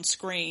sexuality on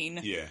screen.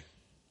 Yeah.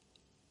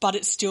 But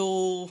it's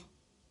still,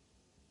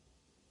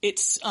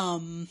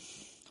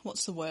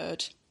 what's the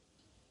word?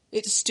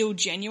 It's still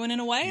genuine in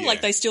a way. Yeah.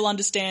 Like, they still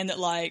understand that,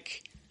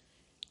 like,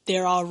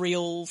 there are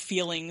real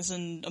feelings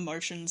and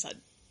emotions that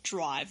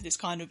drive this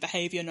kind of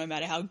behaviour, no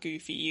matter how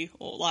goofy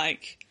or,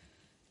 like,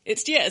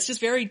 it's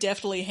just very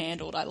deftly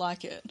handled. I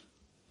like it.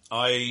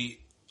 I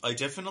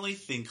definitely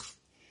think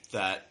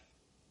that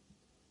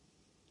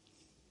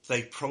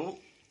they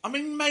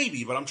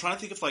maybe, but I'm trying to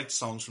think of, like,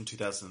 songs from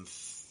 2000,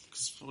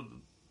 because what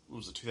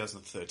was it,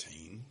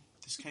 2013?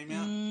 this came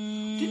out.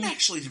 Didn't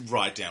actually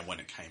write down when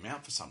it came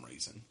out for some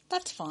reason.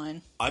 That's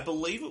fine. I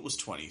believe it was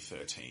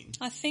 2013.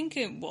 I think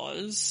it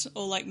was,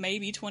 or like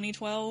maybe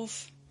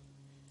 2012.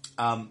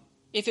 Um,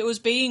 If it was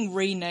being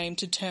renamed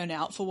to Turn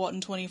Out for What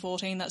in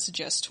 2014, that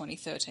suggests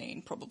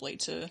 2013 probably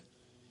to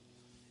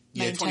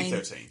yeah, maintain.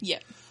 2013. Yeah.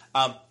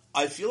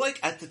 I feel like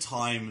at the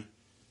time,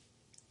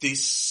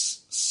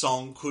 this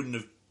song couldn't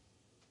have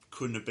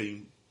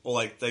been, or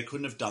like they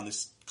couldn't have done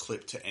this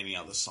clip to any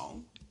other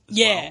song. As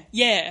Yeah, well.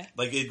 yeah.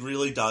 Like it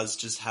really does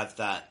just have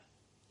that,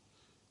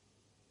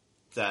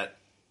 like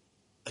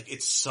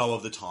it's so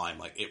of the time.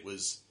 Like it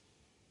was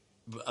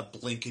a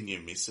blink and you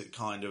miss it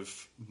kind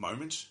of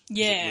moment.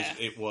 Yeah.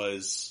 It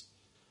was.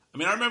 I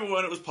mean, I remember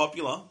when it was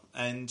popular,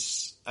 and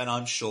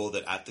I'm sure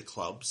that at the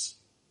clubs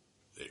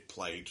it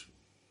played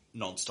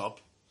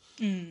non-stop.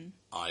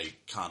 I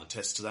can't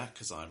attest to that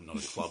because I'm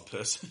not a club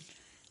person.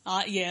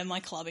 Yeah, my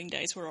clubbing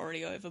days were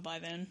already over by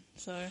then,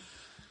 so...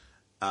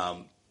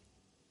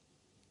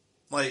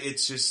 Like,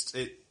 it's just,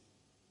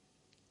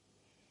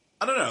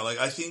 I don't know, like,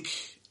 I think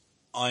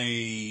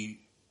and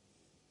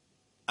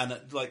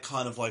like,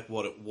 kind of like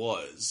what it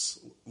was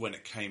when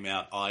it came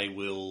out, I've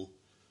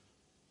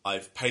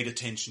paid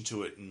attention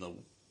to it in the,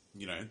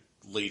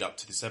 lead up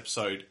to this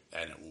episode,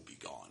 and it will be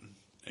gone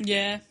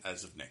again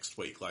as of next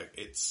week. Like,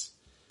 it's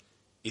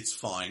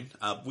fine.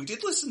 We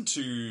did listen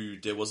to,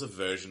 there was a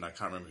version, I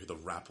can't remember who the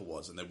rapper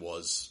was, and there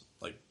was,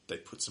 like, they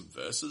put some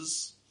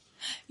verses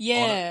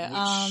Yeah,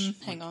 on it,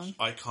 which hang on.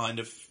 I kind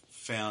of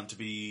found to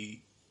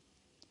be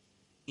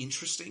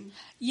interesting.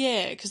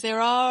 Yeah, because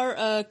there are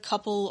a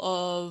couple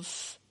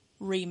of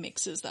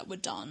remixes that were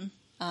done.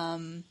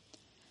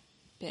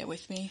 Bear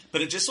with me.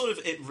 But it just sort of,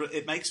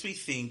 it makes me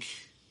think,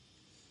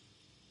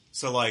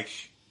 so like,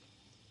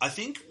 I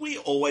think we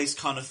always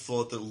kind of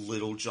thought that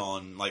Little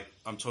John, like,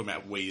 I'm talking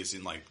about we as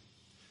in, like,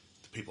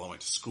 the people I went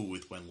to school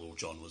with when Little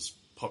John was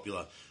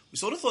popular. We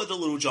sort of thought that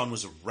Little John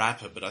was a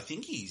rapper, but I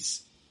think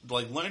he's,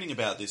 like, learning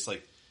about this,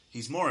 like,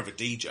 he's more of a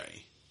DJ.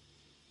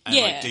 And,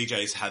 Yeah. like,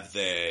 DJs have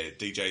their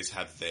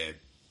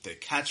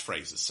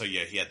catchphrases. So,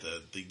 yeah, he had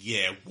the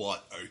yeah,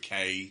 what,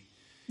 okay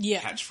Yeah.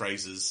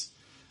 catchphrases.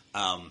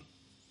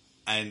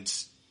 And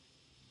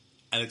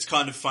it's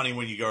kind of funny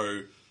when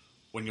you're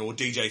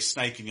DJ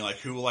Snake and you're like,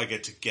 who will I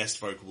get to guest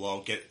vocal?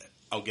 Well,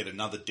 I'll get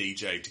another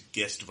DJ to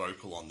guest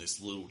vocal on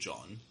this Little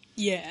John.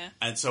 Yeah.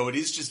 And so it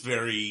is just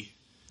very,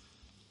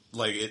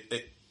 like,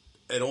 it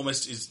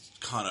almost is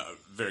kind of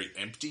very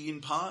empty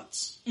in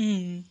parts.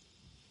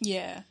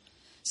 Yeah.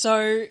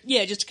 So,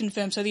 yeah, just to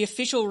confirm, so the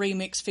official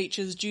remix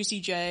features Juicy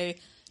J,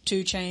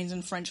 2 Chainz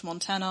and French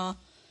Montana.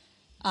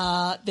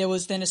 There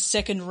was then a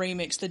second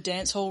remix, the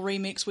Dancehall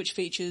remix, which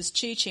features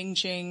Chi Ching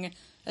Ching,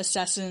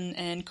 Assassin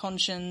and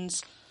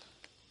Conscience.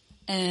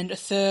 And a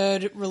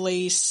third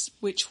release,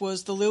 which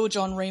was the Lil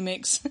Jon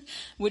remix,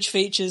 which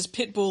features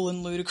Pitbull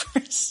and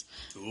Ludacris.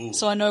 Ooh.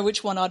 So I know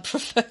which one I'd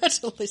prefer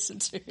to listen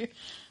to.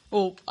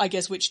 Or, I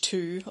guess, which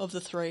two of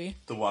the three.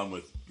 The one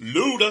with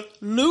Luda.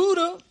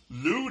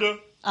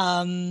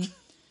 And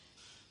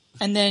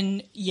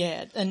then,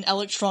 yeah, an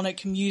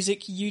electronic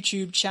music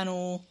YouTube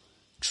channel,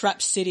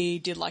 Trap City,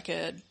 did like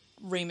a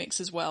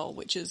remix as well,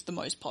 which is the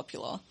most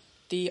popular.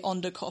 The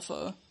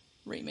Undercover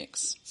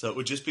remix. So it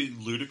would just be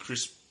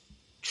Ludacris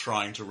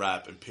trying to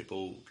rap and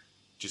Pitbull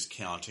just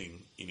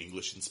counting in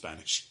English and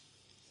Spanish.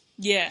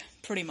 Yeah,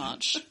 pretty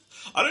much.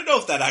 I don't know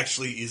if that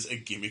actually is a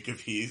gimmick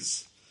of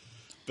his,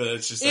 but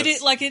it's just...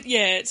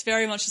 it's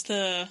very much just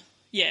like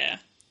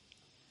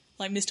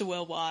Mr.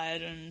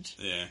 Worldwide and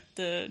Yeah.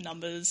 the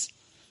numbers.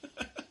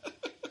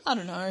 I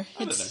don't know.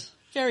 It's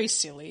very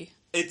silly.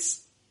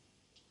 It's...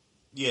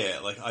 Yeah,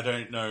 like, I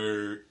don't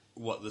know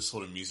what the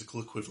sort of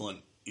musical equivalent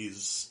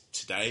is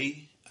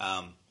today.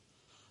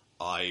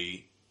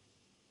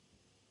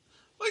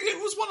 Like,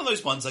 it was one of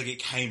those ones, like, it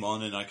came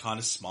on and I kind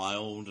of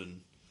smiled and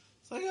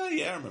it's like, oh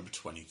yeah, I remember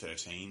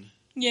 2013.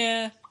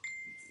 Yeah.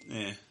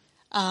 Yeah.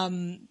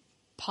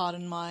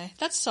 Pardon my...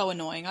 That's so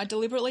annoying. I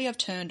deliberately have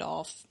turned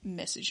off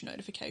message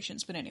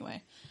notifications, but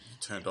anyway.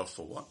 Turned off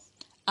for what?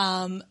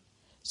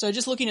 So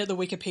just looking at the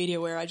Wikipedia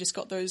where I just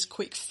got those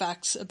quick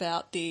facts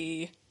about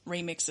the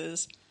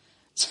remixes.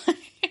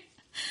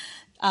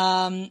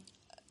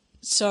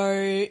 So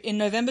in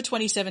November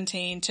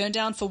 2017, Turn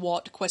Down for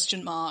What?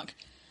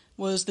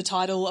 Was the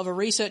title of a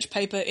research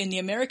paper in the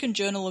American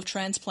Journal of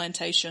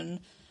Transplantation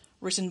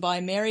written by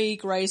Mary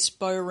Grace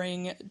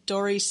Bowring,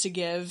 Dori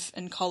Segev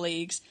and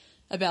colleagues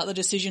about the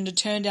decision to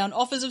turn down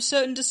offers of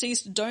certain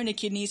deceased donor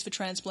kidneys for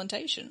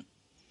transplantation.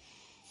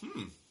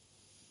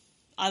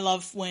 I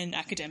love when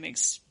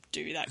academics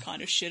do that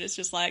kind of shit. It's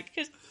just like,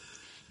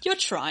 you're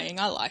trying,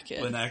 I like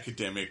it. When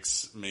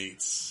academics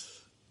meets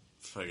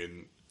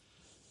fucking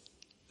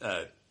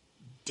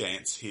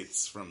dance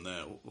hits from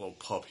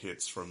pop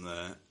hits from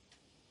the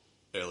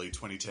early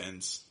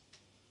 2010s.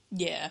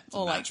 Yeah,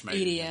 or like match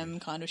made in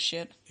EDM kind of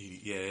shit.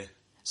 Yeah.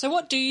 So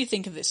what do you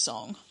think of this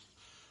song?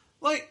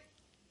 Like,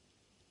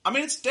 I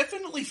mean, it's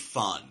definitely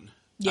fun.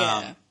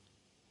 Yeah.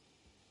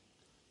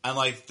 And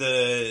like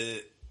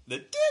the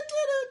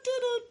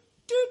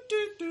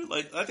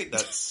like, I think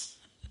that's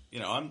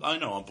I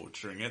know I'm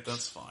butchering it.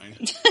 That's fine.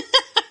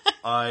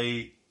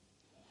 I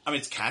mean,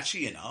 it's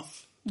catchy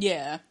enough.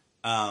 Yeah.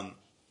 And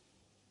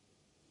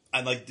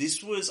like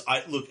this was,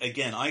 look,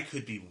 again, I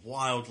could be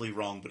wildly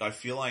wrong, but I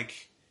feel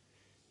like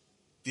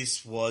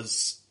this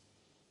was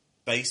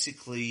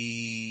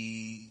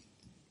basically,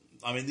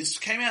 I mean, this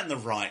came out in the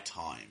right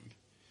time.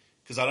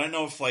 Because I don't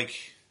know if like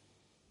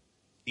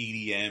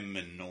EDM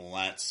and all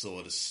that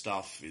sort of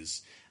stuff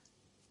is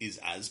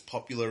as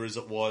popular as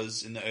it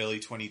was in the early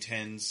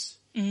 2010s.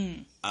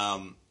 Mm.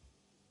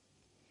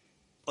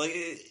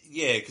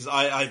 Because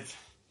I've...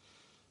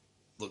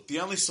 Look, the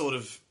only sort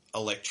of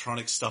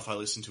electronic stuff I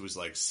listen to is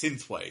like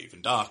synthwave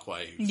and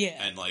darkwave.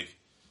 Yeah. And like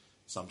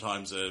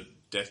sometimes a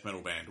death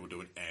metal band will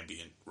do an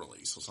ambient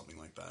release or something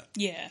like that.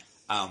 Yeah.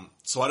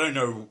 So I don't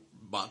know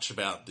much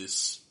about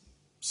this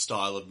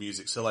style of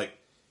music. So like,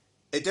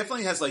 it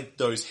definitely has like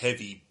those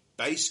heavy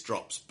bass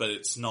drops, but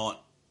it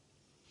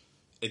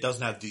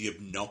doesn't have the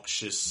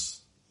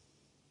obnoxious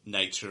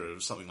nature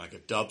of something like a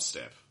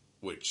dubstep,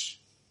 which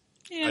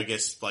I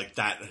guess like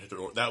that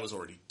was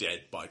already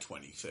dead by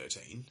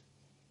 2013.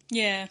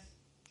 Yeah,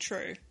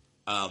 true.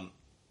 I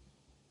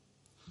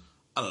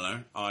don't know.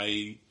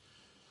 I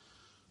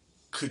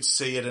could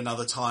see at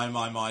another time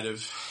I might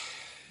have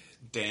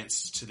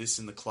danced to this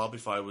in the club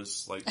if I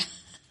was like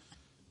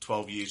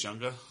 12 years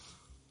younger.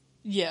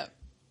 Yeah.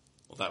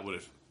 Well, that would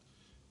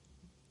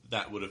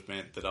have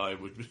meant that I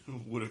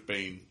would have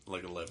been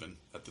like 11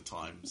 at the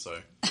time, so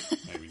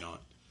maybe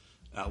not.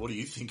 What do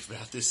you think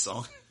about this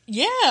song?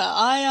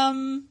 Yeah,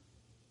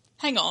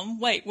 hang on,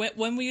 wait,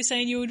 when were you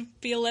saying you would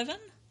be 11?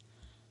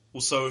 Well,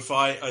 so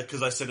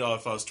because I said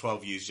if I was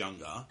 12 years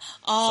younger, so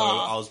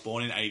I was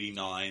born in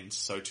 89,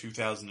 so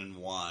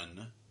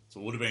 2001, so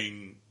it would have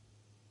been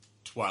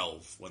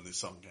 12 when this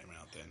song came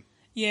out then.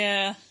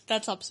 Yeah,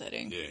 that's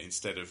upsetting. Yeah,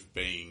 instead of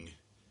being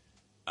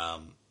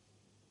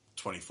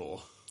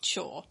 24.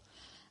 Sure.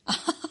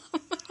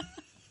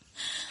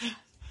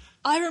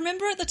 I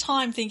remember at the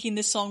time thinking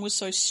this song was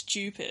so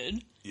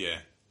stupid. Yeah.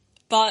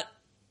 But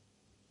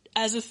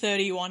as a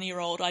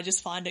 31-year-old, I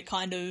just find it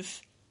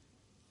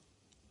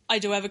I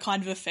do have a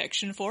kind of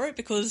affection for it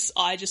because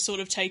I just sort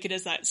of take it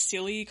as that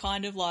silly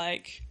kind of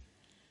like...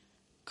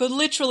 Because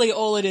literally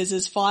all it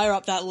is fire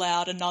up that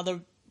loud,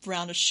 another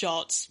round of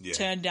shots,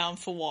 turn down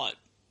for what?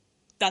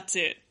 That's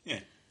it.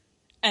 Yeah.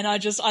 And I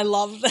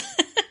love that.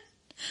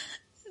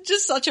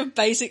 Just such a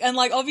basic... And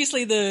like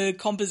obviously the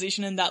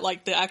composition and that,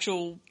 like the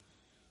actual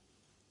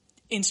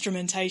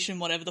instrumentation,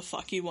 whatever the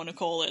fuck you want to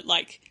call it,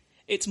 like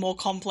it's more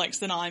complex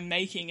than I'm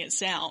making it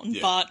sound.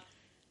 Yeah. But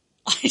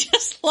I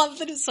just love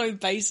that it's so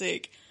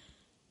basic,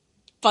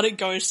 but it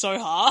goes so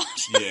hard.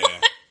 Yeah.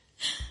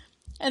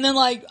 And then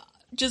like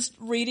just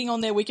reading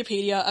on their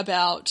Wikipedia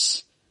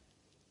about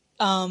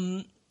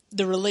the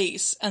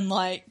release, and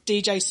like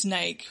DJ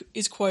Snake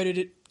is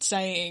quoted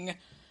saying,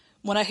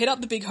 "When I hit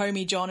up the big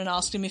homie John and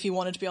asked him if he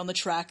wanted to be on the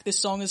track, this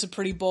song is a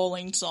pretty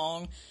bawling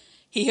song.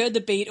 He heard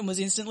the beat and was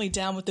instantly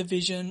down with the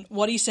vision.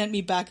 What he sent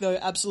me back though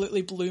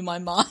absolutely blew my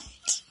mind.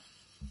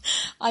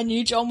 I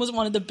knew John was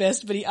one of the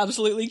best, but he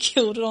absolutely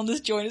killed it on this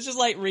joint." It's just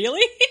like,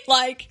 really?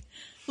 Like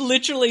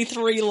literally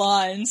 3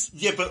 lines.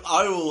 Yeah, but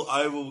I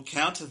will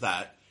counter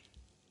that.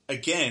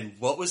 Again,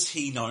 what was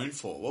he known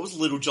for? What was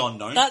Little John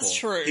known for? That's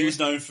true. He was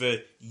known for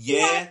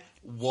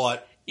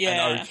what,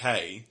 and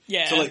okay.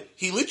 Yeah. So like,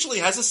 he literally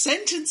has a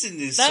sentence in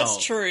this song.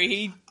 That's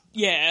true.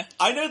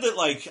 I know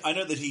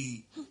that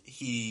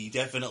he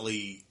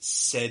definitely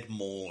said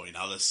more in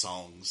other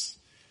songs.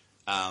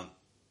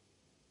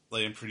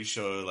 Like I'm pretty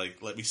sure,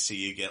 like, Let Me See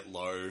You Get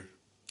Low.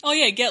 Oh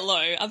yeah, Get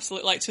Low,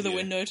 absolutely. Like, to the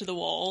window, to the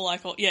wall,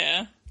 like,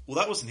 yeah. Well,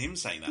 that wasn't him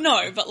saying that.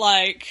 No, but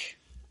like...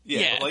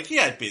 Yeah, but like, he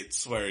had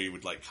bits where he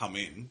would like come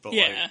in, but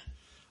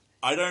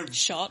like...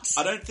 Shots.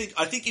 I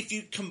think if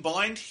you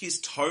combined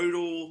his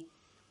total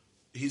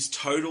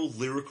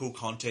lyrical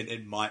content,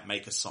 it might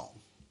make a song.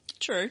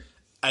 True.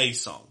 A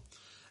song.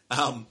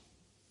 I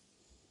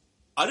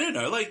don't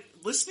know, like,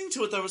 listening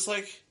to it though, was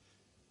like...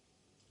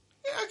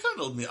 Yeah,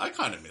 I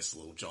kind of miss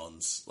Lil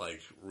Jon's,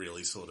 like,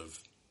 really sort of,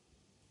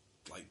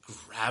 like,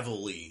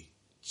 gravelly,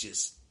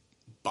 just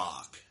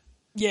bark.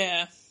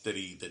 Yeah. That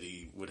he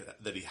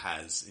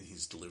has in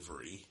his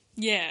delivery.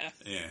 Yeah.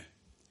 Yeah.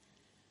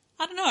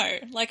 I don't know.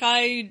 Like,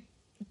 I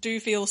do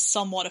feel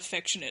somewhat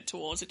affectionate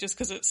towards it just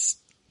because it's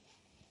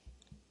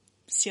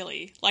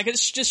silly. Like,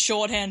 it's just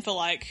shorthand for,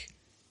 like,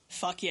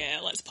 fuck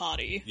yeah, let's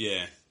party.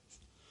 Yeah.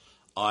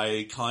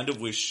 I kind of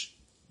wish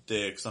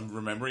because I'm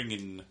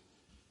remembering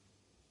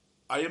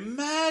I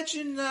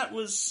imagine that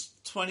was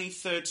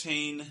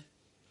 2013,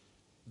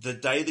 the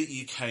day that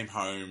you came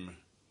home,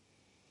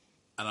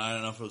 and I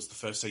don't know if it was the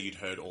first day you'd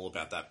heard all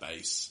about that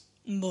bass.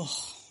 Ugh.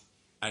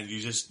 And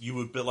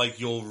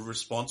your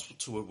response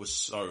to it was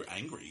so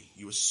angry.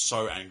 You were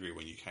so angry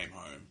when you came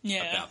home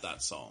about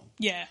that song.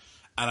 Yeah.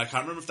 And I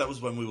can't remember if that was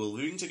when we were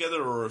living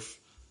together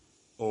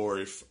or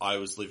if I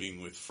was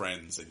living with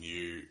friends and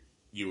you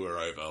were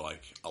over,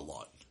 like, a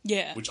lot.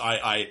 Yeah. Which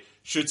I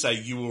should say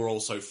you were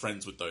also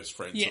friends with those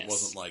friends. Yes. It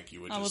wasn't like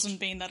you were just... I wasn't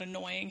being that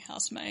annoying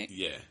housemate.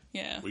 Yeah.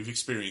 Yeah. We've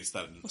experienced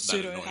that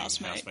pseudo annoying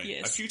housemate,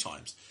 yes. a few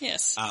times.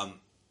 Yes.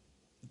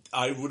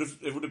 It would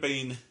have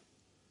been...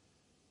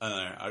 I don't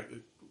know.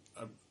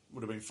 I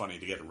would have been funny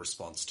to get a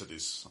response to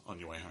this on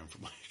your way home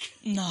from work.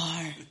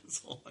 No.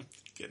 That's all I'm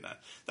getting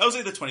at. That was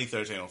either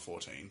 2013 or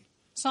 14.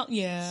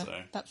 Yeah.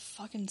 So. That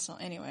fucking song.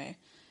 Anyway.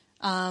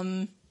 No,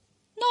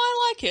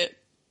 I like it.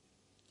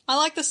 I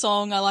like the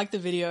song. I like the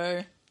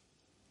video.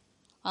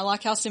 I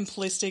like how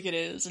simplistic it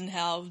is and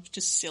how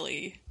just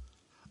silly.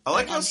 I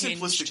like how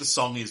unhinged. simplistic the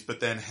song is,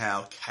 but then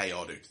how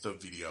chaotic the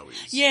video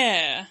is.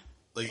 Yeah.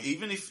 Like,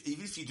 even if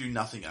you do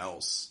nothing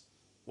else,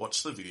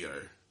 watch the video.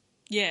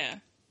 Yeah.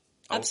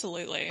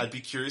 Absolutely. I'd be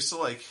curious to,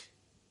 like,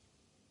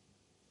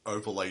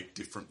 overlay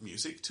different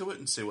music to it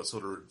and see what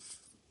sort of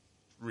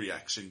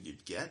reaction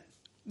you'd get.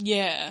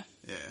 Yeah.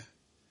 Yeah.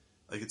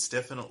 Like, it's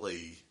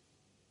definitely...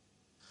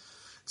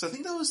 Because I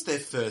think that was their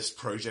first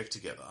project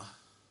together.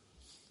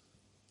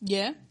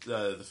 Yeah.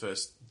 The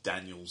first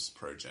Daniels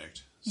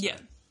project. So, Yeah.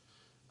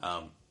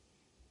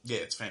 Yeah,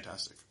 it's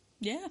fantastic.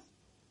 Yeah.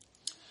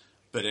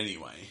 But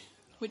anyway...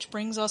 Which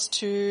brings us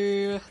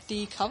to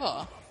the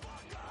cover.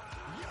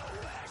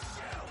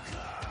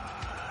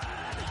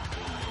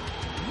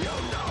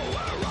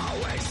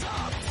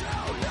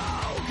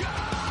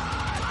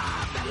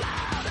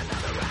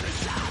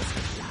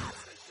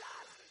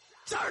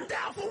 Turn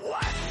down for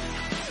what?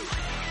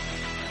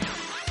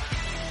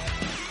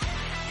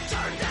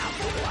 Turn down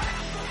for what?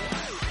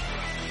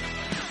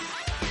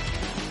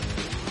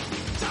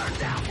 Turn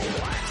down for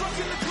what? Drunk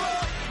in the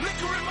club,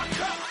 liquor in my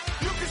cup.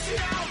 You can see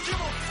I don't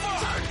give a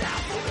fuck. Turn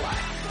down for what?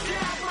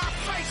 Get out my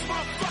face,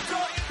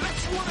 motherfucker. Let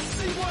you wanna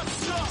see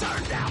what's up.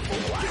 Turn down for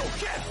what? You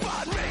can't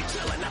find me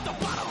chilling at the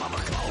bottom of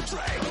a cold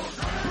drink.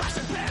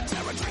 Blasting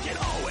Pantera, drinking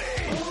OE.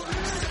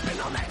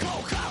 Sipping on that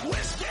cold hot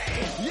whiskey.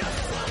 You're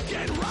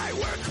fucking right,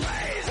 we're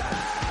crazy.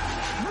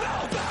 No,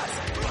 that's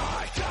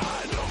my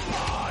kind of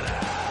party.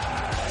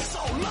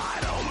 So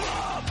light 'em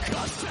up,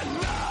 'cause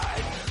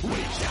tonight we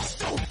just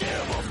don't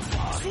give a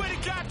fuck. Swear to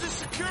God, the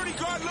security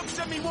guard looks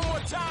at me one more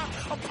time,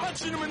 I'm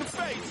punching him in the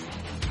face.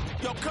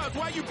 Yo, cuz,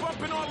 why you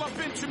bumping all up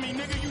into me,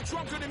 nigga? You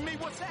drunker than me,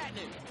 what's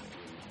happening?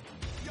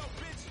 Yo,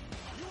 bitch,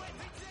 you ain't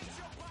been takes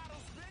your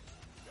bottles,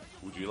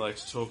 bitch. Would you like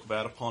to talk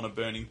about Upon a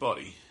Burning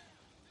Body?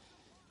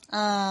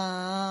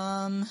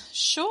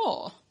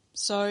 Sure.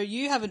 So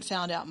you haven't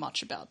found out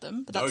much about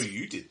them, but No, that's...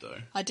 you did,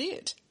 though. I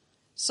did.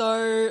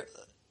 So,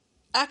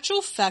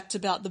 actual facts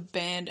about the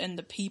band and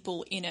the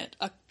people in it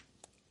are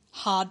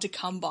hard to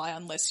come by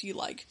unless you,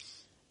 like,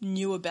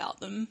 knew about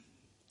them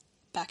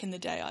back in the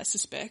day, I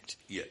suspect.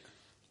 Yeah.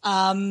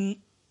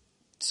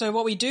 So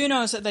what we do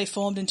know is that they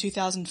formed in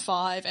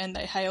 2005 and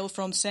they hail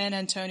from San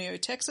Antonio,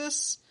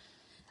 Texas.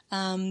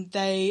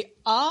 They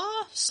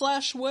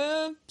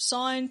are/were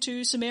signed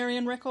to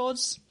Sumerian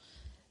Records.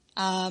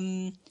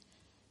 The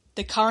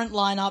current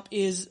lineup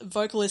is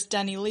vocalist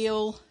Danny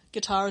Leal,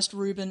 guitarist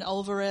Ruben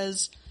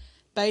Alvarez,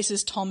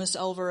 bassist Thomas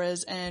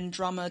Alvarez, and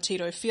drummer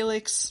Tito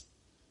Felix.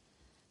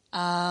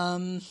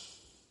 Yeah,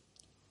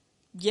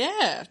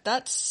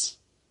 that's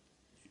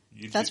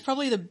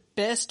probably the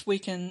best we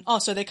can... Oh,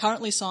 so they're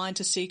currently signed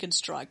to Seek and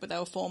Strike, but they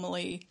were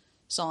formerly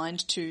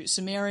signed to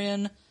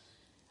Sumerian.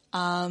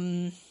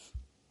 For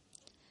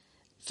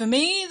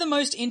me, the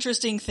most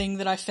interesting thing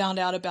that I found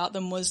out about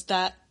them was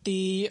that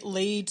the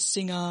lead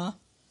singer,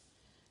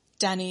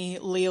 Danny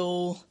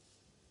Leal,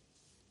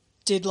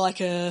 did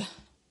like a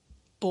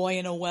boy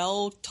in a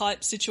well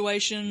type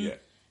situation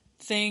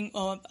thing.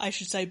 Or I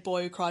should say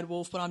Boy Who Cried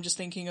Wolf, but I'm just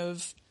thinking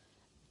of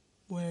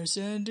We're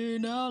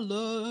Sending Our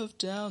Love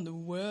Down the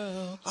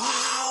Well.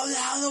 Oh,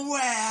 down the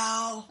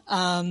well!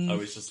 I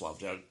always just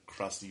loved how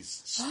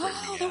Krusty's screaming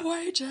All out. the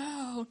way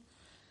down.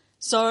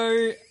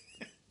 So,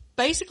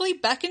 basically,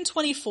 back in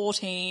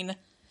 2014,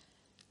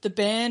 the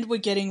band were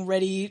getting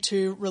ready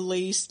to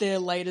release their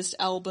latest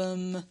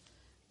album,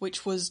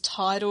 which was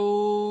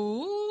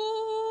titled...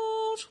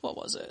 What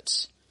was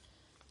it?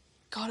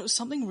 God, it was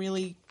something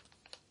really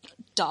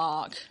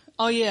dark.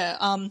 Oh, yeah.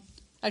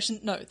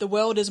 Actually, no. The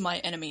World Is My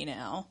Enemy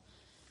Now.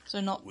 So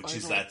not... Which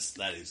is, that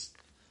is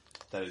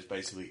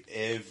basically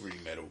every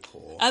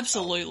metalcore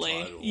Absolutely,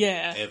 album title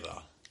yeah.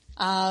 ever.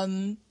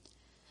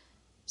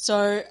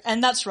 So,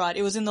 and that's right,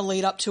 it was in the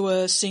lead up to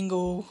a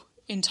single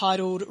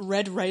entitled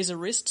Red Razor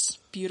Wrists.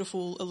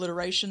 Beautiful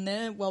alliteration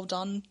there. Well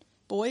done,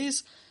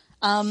 boys.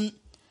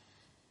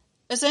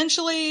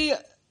 Essentially,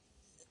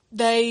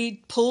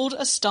 they pulled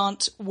a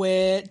stunt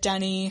where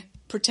Danny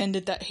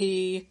pretended that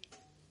he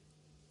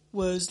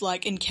was,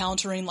 like,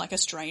 encountering, like, a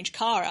strange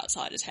car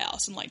outside his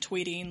house and, like,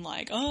 tweeting,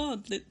 like, oh,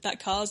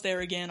 that car's there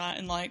again.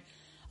 And, like,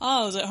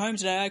 oh, I was at home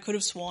today. I could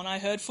have sworn I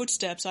heard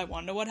footsteps. I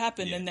wonder what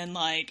happened. Yeah. And then,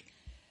 like,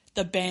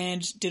 the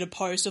band did a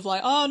post of,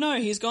 like, oh, no,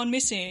 he's gone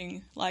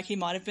missing. Like, he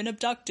might have been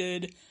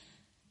abducted.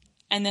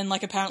 And then,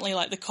 like, apparently,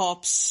 like, the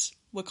cops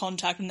were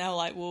contacted and they were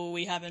like, well,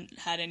 we haven't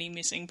had any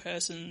missing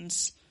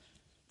persons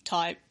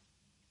type,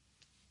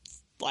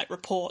 like,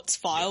 reports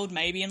filed,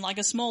 maybe in, like,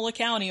 a smaller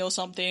county or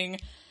something.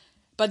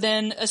 But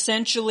then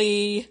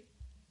essentially,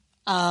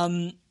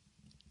 Ash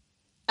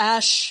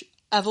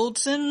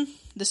Avildsen,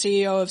 the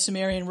CEO of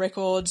Sumerian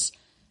Records,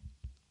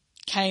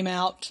 came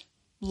out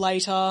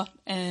later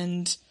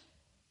and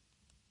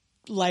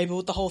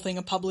labelled the whole thing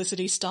a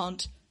publicity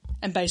stunt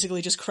and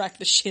basically just cracked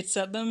the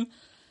shits at them.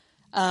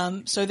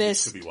 So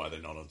there's... Could be why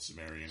they're not on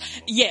Sumerian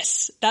anymore.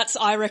 Yes,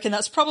 I reckon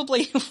that's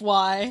probably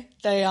why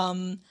they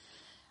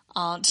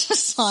aren't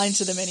signed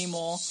to them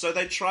anymore. So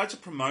they tried to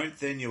promote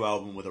their new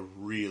album with a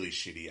really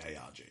shitty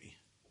ARG.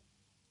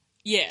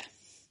 Yeah.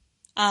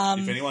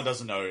 If anyone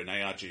doesn't know, an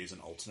ARG is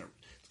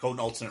it's called an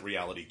alternate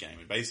reality game.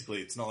 And basically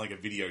it's not like a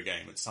video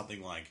game. It's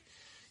something like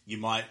you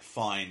might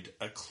find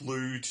a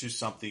clue to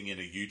something in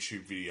a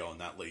YouTube video and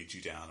that leads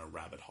you down a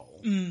rabbit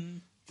hole.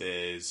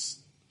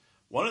 There's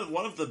one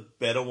of the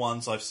better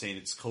ones I've seen.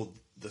 It's called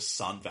The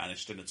Sun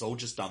Vanished, and it's all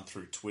just done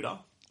through Twitter.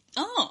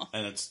 Oh.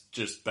 And it's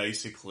just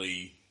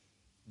basically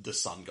the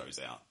sun goes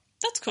out.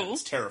 That's cool. And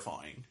it's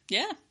terrifying.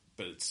 Yeah.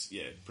 But it's,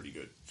 pretty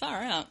good.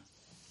 Far out.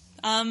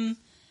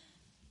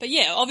 But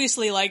yeah,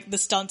 obviously, like, the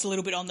stunt's a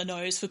little bit on the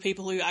nose for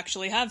people who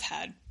actually have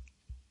had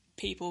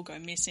people go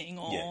missing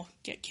or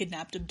get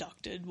kidnapped,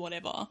 abducted,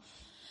 whatever.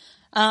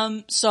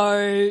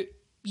 So,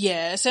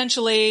 yeah,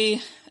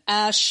 essentially,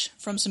 Ash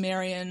from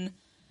Sumerian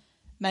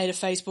made a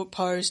Facebook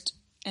post,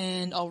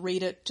 and I'll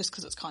read it just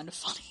because it's kind of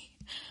funny.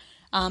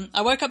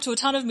 I woke up to a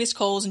ton of missed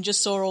calls and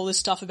just saw all this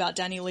stuff about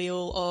Danny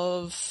Leal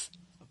of...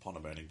 Upon a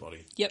Burning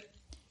Body. Yep.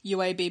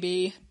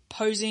 UABB,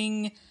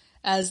 posing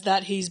as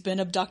that he's been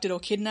abducted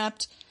or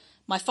kidnapped.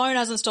 My phone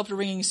hasn't stopped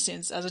ringing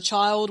since. As a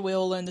child, we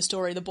all learned the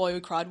story of the boy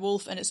who cried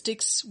wolf, and it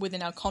sticks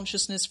within our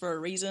consciousness for a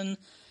reason.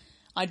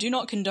 I do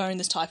not condone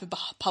this type of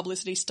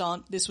publicity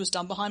stunt. This was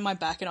done behind my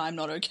back, and I am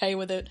not okay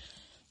with it.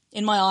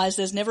 In my eyes,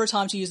 there's never a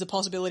time to use the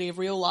possibility of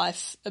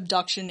real-life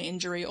abduction,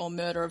 injury, or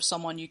murder of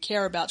someone you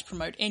care about to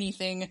promote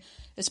anything,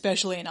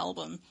 especially an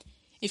album.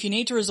 If you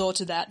need to resort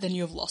to that, then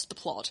you have lost the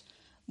plot.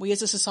 We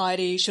as a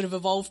society should have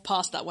evolved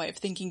past that way of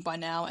thinking by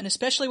now, and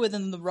especially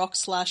within the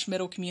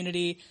rock/metal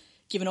community,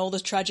 given all the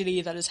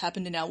tragedy that has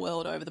happened in our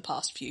world over the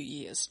past few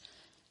years.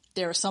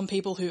 There are some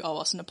people who owe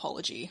us an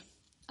apology.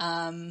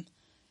 And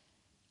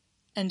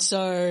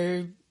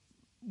so,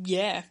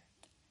 yeah.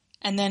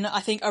 And then I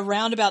think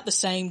around about the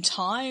same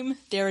time,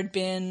 there had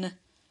been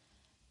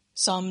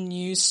some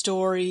news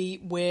story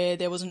where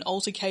there was an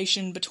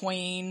altercation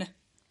between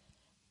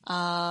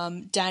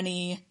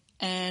Danny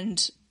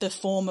and the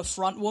former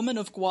frontwoman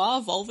of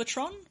Gwar,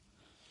 Volvatron.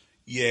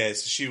 Yeah,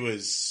 so she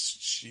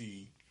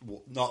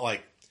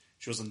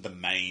wasn't the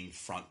main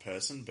front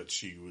person, but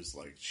she was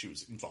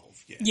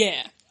involved,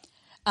 yeah.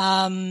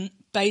 Yeah.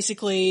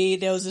 Basically,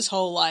 there was this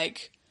whole,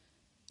 like,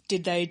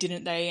 did they,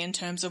 didn't they, in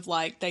terms of,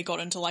 like, they got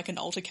into, like, an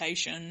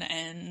altercation,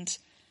 and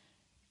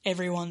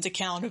everyone's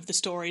account of the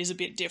story is a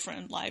bit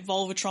different. Like,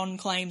 Volvatron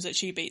claims that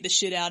she beat the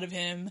shit out of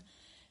him.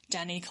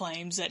 Danny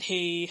claims that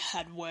he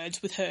had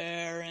words with her,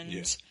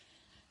 and,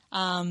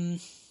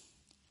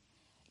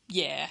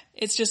 yeah,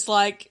 it's just,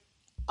 like,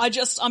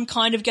 I'm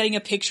kind of getting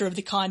a picture of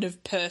the kind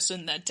of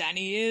person that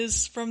Danny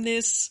is from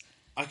this.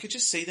 I could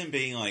just see them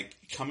being, like,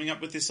 coming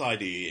up with this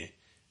idea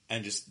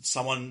and just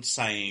someone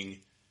saying,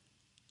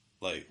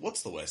 like,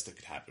 what's the worst that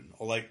could happen?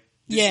 Or, like,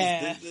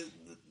 this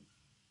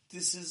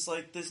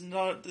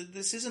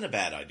isn't a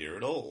bad idea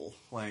at all.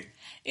 Like,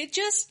 it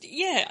just,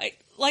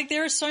 like,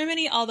 there are so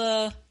many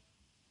other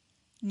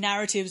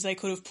narratives they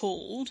could have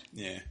pulled.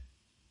 Yeah.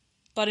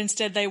 But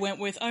instead they went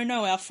with, oh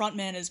no, our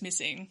frontman is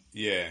missing.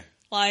 Yeah.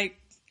 Like...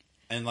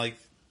 And, like,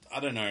 I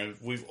don't know,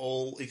 we've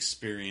all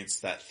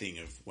experienced that thing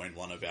of when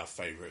one of our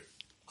favourite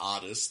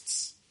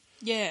artists,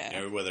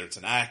 whether it's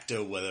an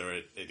actor, whether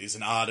it is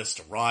an artist,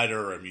 a writer,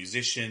 or a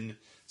musician,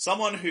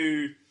 someone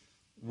who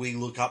we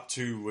look up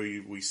to,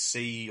 we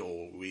see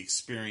or we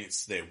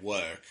experience their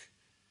work,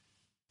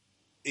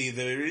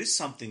 either it is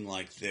something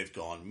like they've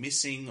gone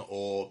missing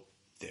or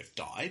they've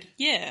died.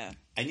 Yeah.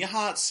 And your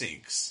heart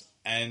sinks.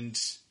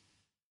 And,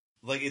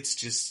 like, it's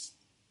just...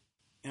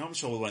 I'm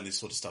sure when this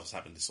sort of stuff's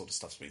happened, this sort of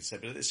stuff's been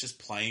said, but it's just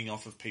playing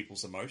off of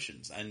people's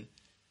emotions. And,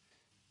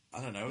 I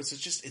don't know,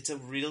 it's a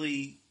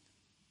really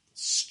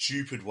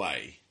stupid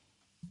way.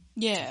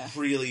 Yeah.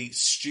 Really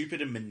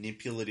stupid and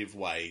manipulative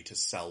way to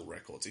sell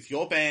records. If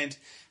your band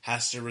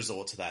has to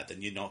resort to that,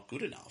 then you're not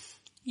good enough.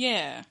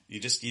 Yeah.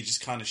 You're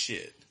just kind of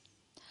shit.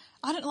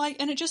 I don't like,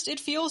 and it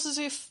feels as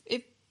if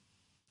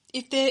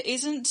there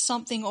isn't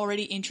something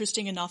already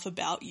interesting enough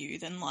about you,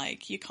 then,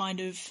 like, you're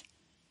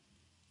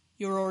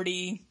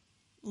already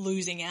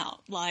losing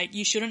out. Like,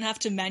 you shouldn't have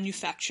to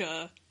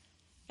manufacture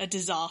a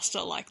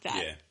disaster like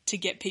that to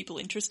get people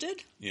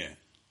interested. Yeah.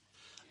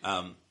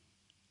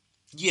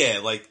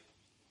 Like,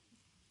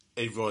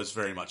 it was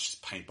very much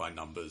paint by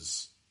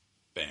numbers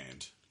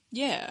band.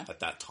 Yeah. At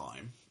that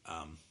time.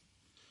 I'm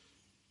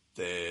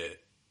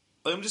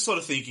just sort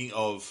of thinking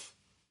of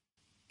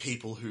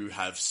people who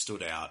have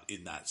stood out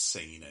in that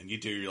scene, and you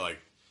do, like,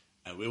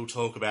 and we'll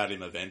talk about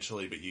him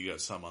eventually, but you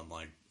got someone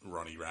like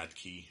Ronnie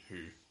Radke who,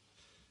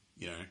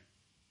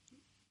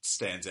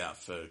 stands out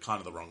for kind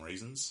of the wrong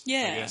reasons, I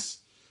guess.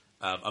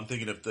 I'm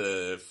thinking of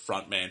the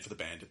front man for the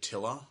band,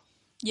 Attila.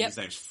 Yep. His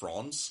name's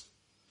Franz.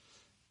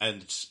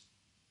 And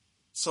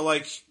so,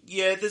 like,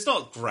 yeah, there's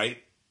not great...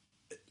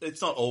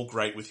 It's not all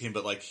great with him,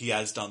 but, like, he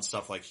has done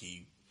stuff like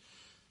he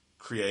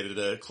created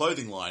a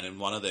clothing line, and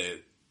one of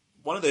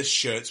their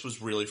shirts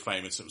was really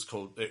famous. It was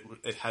called...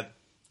 It had...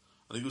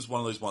 I think it was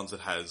one of those ones that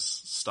has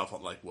stuff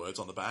on, like, words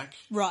on the back.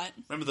 Right.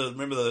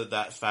 Remember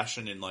that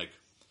fashion in, like,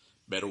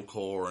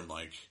 metalcore and,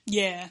 like...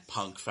 Yeah.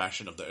 Punk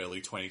fashion of the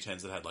early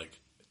 2010s that had, like,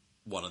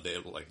 one of their,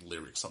 like,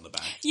 lyrics on the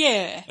back.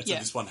 Yeah. And so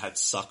this one had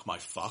 "suck my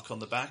fuck" on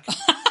the back.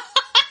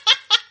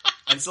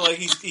 And so, like,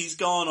 he's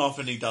gone off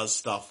and he does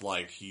stuff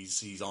like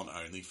he's on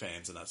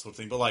OnlyFans and that sort of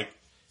thing. But, like,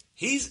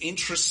 he's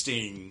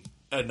interesting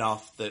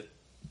enough that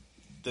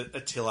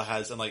Attila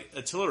has, and, like,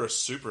 Attila are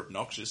super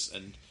obnoxious,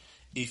 and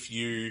if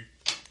you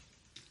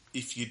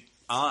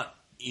aren't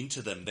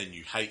into them, then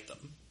you hate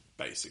them,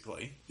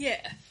 basically.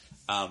 Yeah.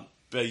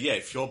 But yeah,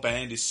 if your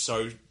band is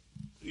so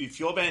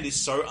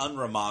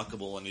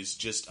unremarkable and is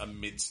just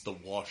amidst the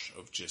wash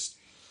of just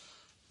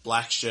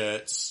black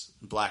shirts,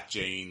 black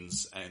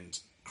jeans, and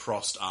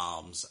crossed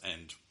arms,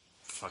 and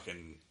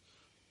fucking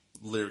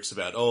lyrics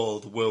about, oh,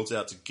 the world's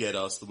out to get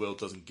us, the world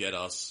doesn't get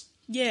us.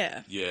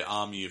 Yeah. Yeah,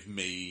 army of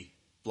me,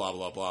 blah,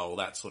 blah, blah, all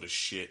that sort of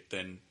shit,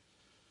 then,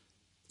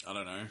 I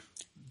don't know.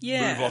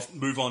 Yeah.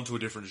 Move on to a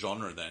different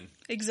genre then.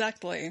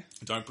 Exactly.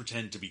 Don't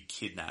pretend to be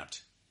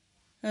kidnapped.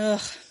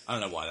 Ugh. I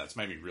don't know why that's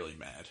made me really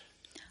mad.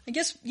 I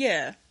guess,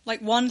 yeah.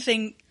 Like, one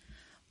thing...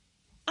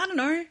 I don't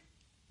know.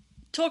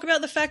 Talk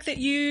about the fact that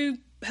you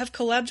have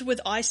collabed with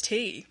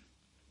Ice-T.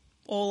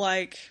 Or,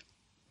 like...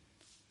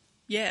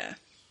 Yeah.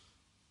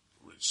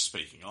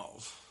 Speaking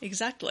of...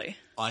 Exactly.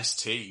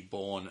 Ice-T,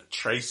 born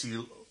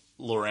Tracy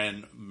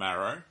Lauren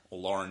Marrow, or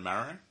Lauren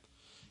Marrow,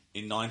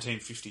 in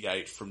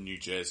 1958 from New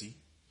Jersey.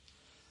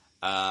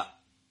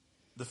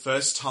 The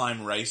first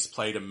time race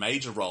played a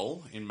major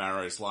role in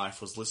Marrow's life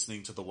was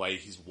listening to the way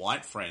his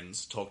white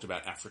friends talked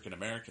about African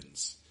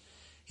Americans.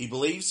 He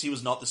believes he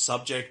was not the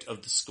subject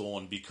of the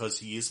scorn because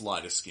he is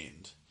lighter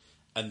skinned,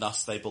 and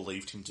thus they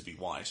believed him to be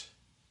white.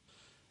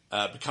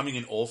 Becoming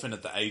an orphan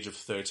at the age of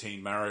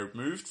 13, Marrow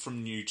moved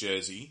from New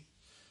Jersey,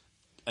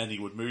 and he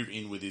would move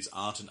in with his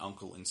aunt and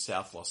uncle in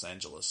South Los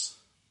Angeles.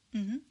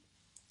 Mm-hmm.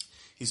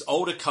 His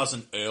older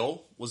cousin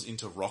Earl was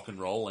into rock and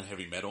roll and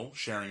heavy metal.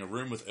 Sharing a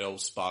room with Earl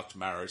sparked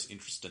Marrow's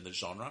interest in the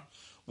genre,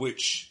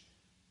 which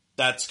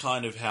that's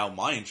kind of how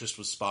my interest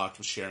was sparked,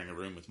 was sharing a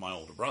room with my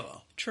older brother.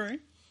 True.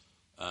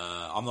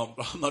 I'm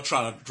not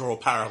trying to draw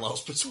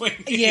parallels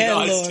between yeah,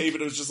 Ice-T,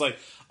 but it was just like,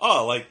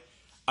 oh, like,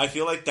 I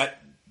feel like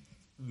that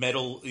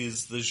metal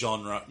is the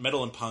genre,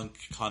 metal and punk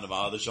kind of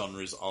are the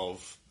genres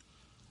of...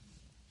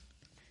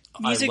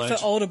 Music for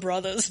older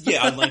brothers.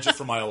 Yeah, I learned it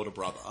from my older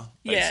brother,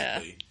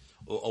 basically. Yeah.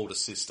 Or older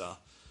sister,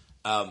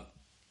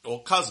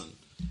 or cousin.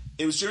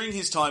 It was during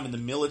his time in the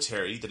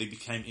military that he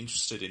became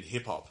interested in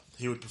hip-hop.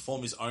 He would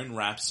perform his own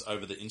raps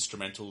over the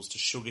instrumentals to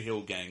Sugar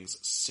Hill Gang's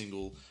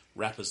single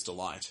Rapper's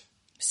Delight.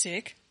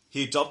 Sick.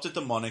 He adopted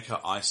the moniker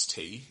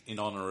Ice-T in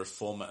honor of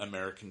former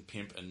American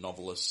pimp and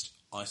novelist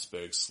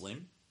Iceberg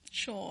Slim.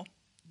 Sure.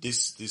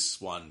 This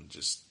one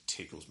just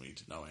tickles me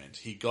to no end.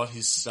 He got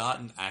his start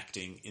in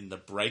acting in the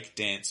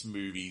breakdance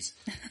movies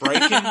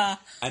Breakin'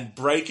 and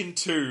Breakin'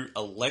 2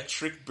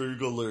 Electric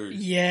Boogaloo.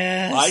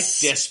 Yes. I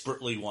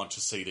desperately want to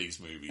see these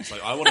movies.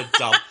 Like, I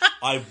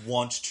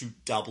want to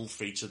double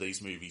feature these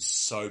movies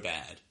so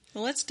bad.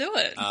 Well, let's do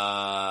it.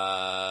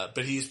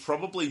 But he's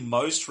probably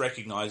most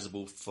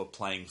recognizable for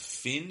playing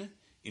Finn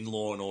in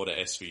Law and Order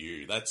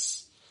SVU.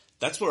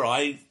 That's where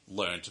I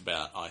learnt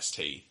about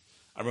Ice-T.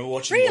 I remember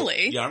watching...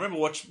 Really? Yeah, I remember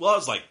watching... Well, I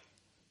was like...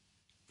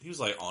 He was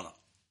like on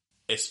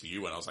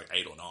SVU when I was like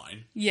 8 or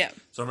 9. Yeah.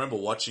 So I remember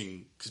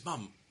watching... Because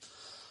Mum...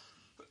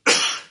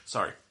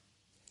 Sorry.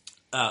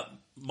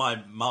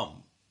 My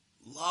mum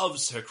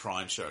loves her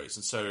crime shows,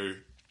 and so...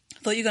 I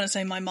thought you were going to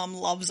say my mum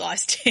loves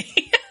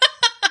Ice-T.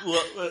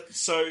 Well,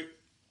 so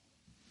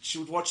she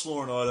would watch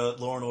Law and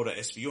Order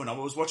SVU, and I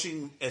was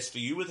watching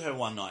SVU with her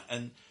one night,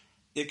 and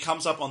it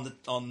comes up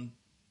on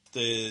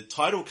the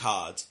title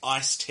cards,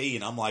 Ice-T,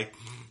 and I'm like,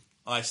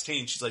 Ice-T,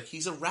 and she's like,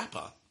 he's a rapper.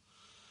 I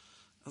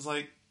was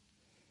like,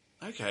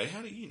 okay,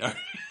 how do you know?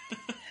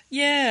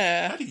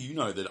 Yeah. How do you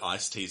know that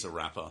Ice-T's a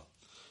rapper?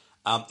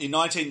 In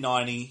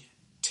 1990,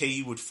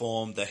 T would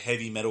form the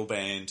heavy metal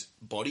band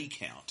Body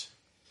Count.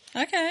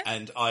 Okay.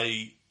 And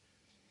I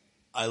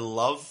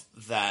love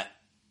that,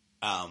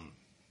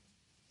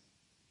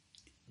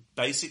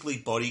 basically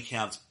Body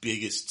Count's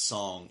biggest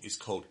song is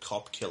called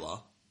Cop Killer.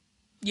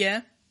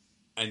 Yeah.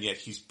 And yet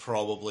he's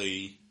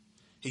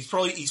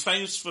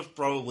famous for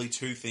probably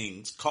two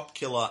things: Cop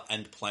Killer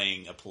and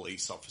playing a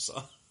police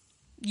officer.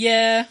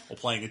 Yeah. Or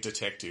playing a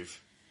detective.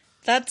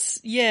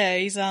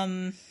 He's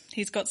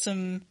got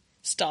some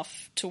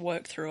stuff to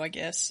work through, I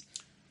guess.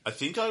 I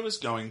think I was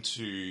going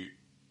to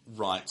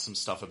write some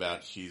stuff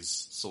about his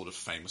sort of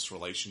famous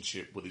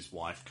relationship with his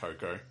wife,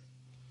 Coco.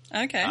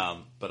 Okay.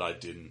 But I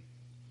didn't.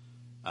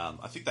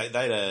 I think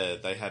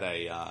they had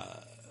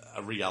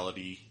a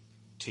reality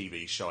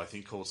TV show, I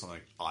think, called something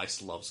like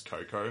Ice Loves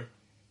Coco.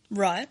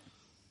 Right.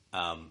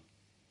 But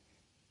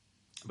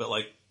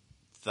like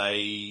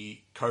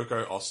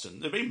Coco Austin,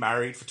 they've been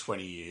married for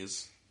 20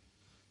 years.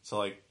 So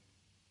like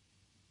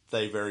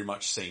they very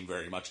much seem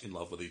very much in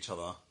love with each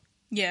other.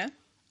 Yeah.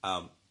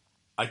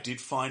 I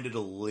did find it a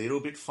little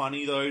bit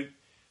funny though.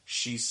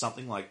 She's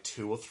something like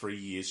 2 or 3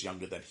 years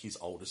younger than his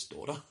oldest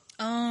daughter.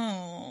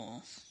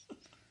 Oh.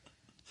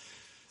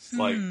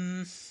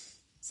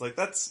 It's like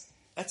that's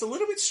a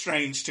little bit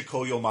strange to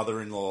call your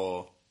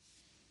mother-in-law,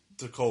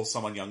 to call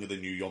someone younger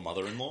than you your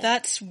mother-in-law.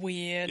 That's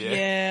weird.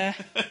 Yeah.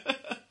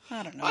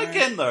 I don't know.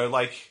 Again though,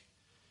 like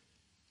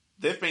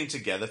they've been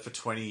together for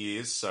 20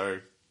 years, so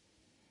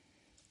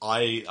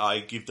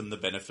I give them the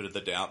benefit of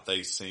the doubt.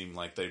 They seem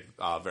like they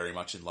are very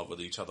much in love with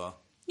each other.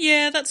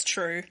 Yeah, that's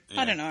true.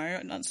 Yeah. I don't know.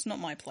 It's not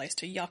my place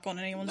to yuck on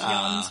anyone's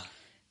yarns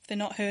if they're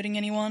not hurting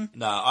anyone.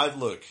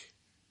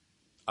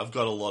 I've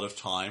got a lot of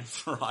time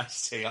for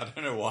Ice-T. I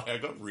don't know why. I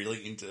got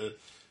really into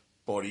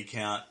Body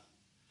Count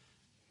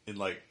in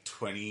like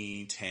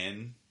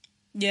 2010.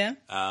 Yeah.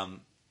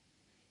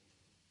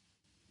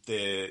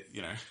 They're,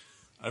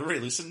 I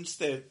re-listened.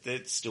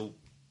 They're still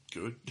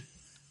good.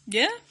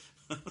 Yeah.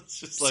 It's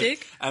just like,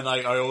 Sick. And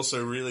I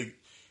also really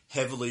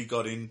heavily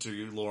got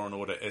into Law and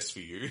Order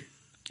SVU.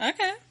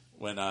 Okay.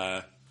 When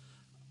I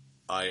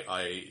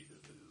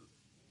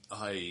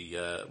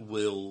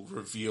will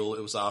reveal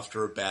it was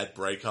after a bad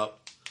breakup,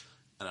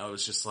 and I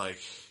was just like,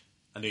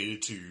 I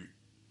needed to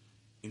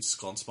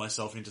ensconce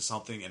myself into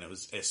something, and it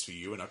was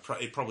SVU, and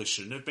it probably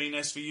shouldn't have been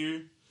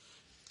SVU,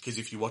 because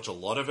if you watch a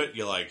lot of it,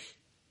 you're like,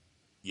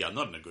 yeah, I'm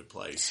not in a good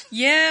place.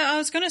 Yeah, I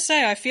was going to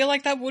say, I feel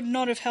like that would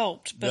not have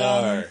helped,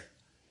 but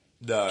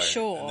No.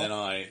 Sure. And then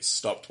I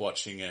stopped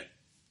watching it,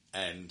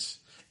 and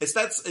it's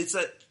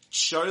that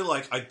show,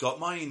 like, I got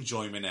my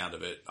enjoyment out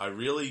of it. I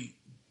really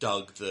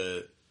dug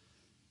the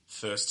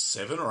first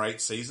 7 or 8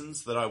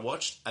 seasons that I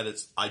watched, and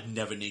I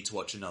never need to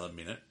watch another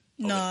minute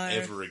of it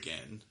ever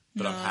again.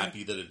 But I'm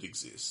happy that it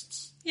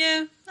exists.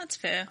 Yeah, that's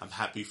fair. I'm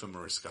happy for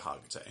Mariska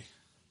Hargitay.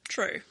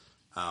 True.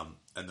 And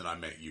then I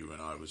met you,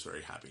 and I was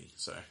very happy.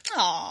 So,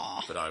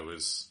 Aww. but I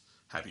was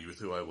happy with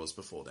who I was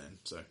before then.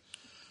 So,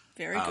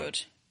 Very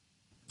good.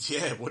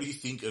 yeah. What do you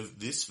think of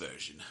this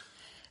version?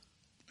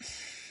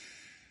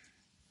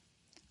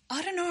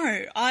 I don't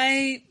know.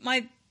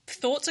 My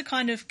thoughts are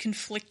kind of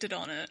conflicted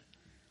on it.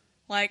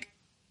 Like,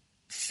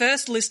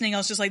 first listening, I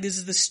was just like, this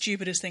is the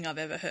stupidest thing I've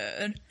ever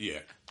heard. Yeah.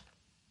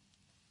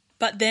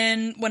 But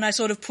then when I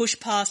sort of push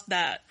past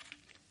that,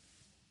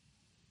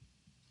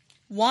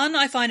 one,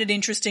 I find it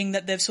interesting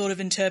that they've sort of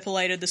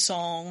interpolated the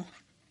song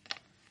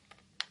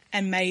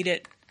and made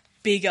it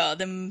bigger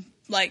than,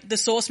 like, the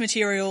source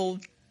material.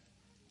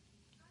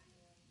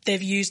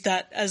 They've used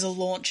that as a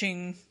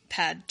launching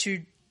pad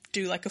to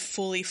do, like, a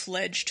fully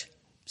fledged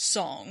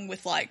song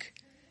with, like,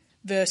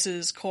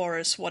 verses,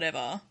 chorus,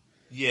 whatever.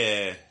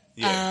 Yeah.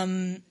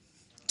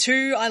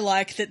 2, I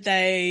like that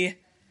they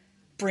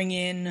bring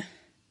in,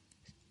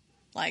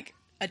 like,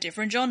 a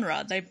different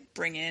genre. They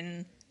bring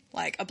in,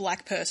 like, a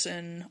black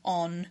person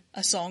on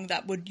a song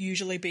that would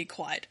usually be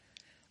quite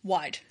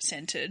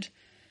white-centered.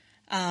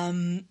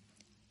 I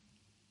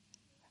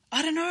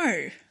don't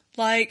know.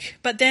 Like,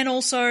 but then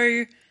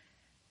also,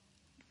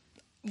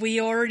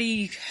 we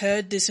already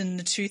heard this in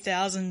the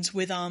 2000s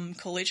with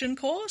Collision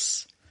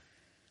Course.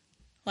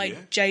 Like, Yeah.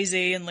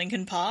 Jay-Z and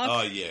Linkin Park.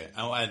 Oh, yeah.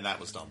 Oh, and that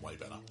was done way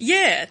better.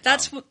 Yeah,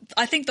 that's what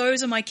I think.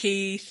 Those are my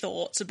key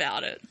thoughts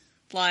about it.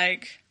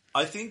 Like,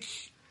 I think,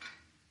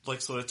 like,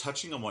 sort of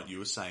touching on what you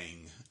were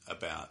saying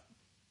about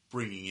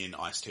bringing in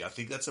Ice-T, I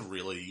think that's a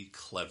really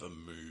clever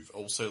move.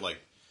 Also, like,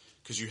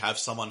 because you have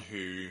someone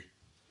who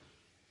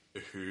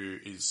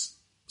is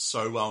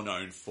so well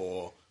known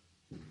for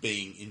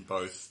being in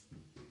both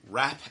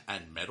rap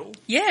and metal,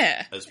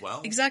 yeah, as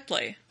well.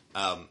 exactly.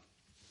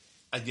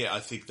 And yeah, I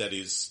think that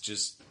is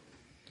just,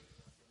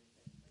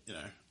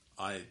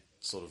 I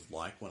sort of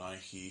like when I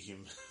hear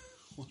him,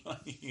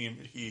 hear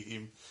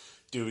him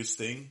do his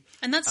thing.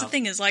 And that's the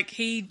thing is, like,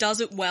 he does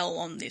it well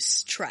on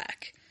this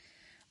track.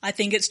 I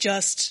think it's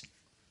just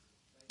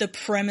the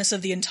premise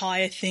of the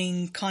entire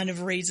thing kind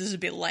of reads as a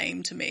bit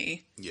lame to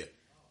me. Yeah.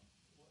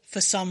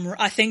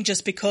 I think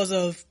just because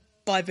of,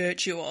 by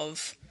virtue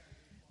of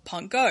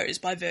Punk Goes,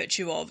 by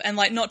virtue of, and,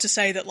 like, not to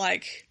say that,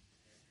 like,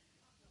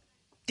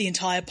 the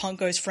entire Punk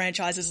Goes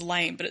franchise is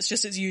lame, but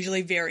it's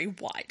usually very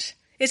white.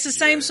 It's the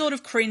same sort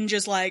of cringe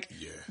as, like,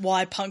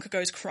 why Punk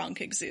Goes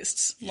Crunk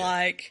exists. Yeah.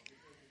 Like,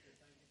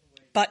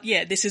 but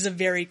yeah, this is a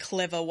very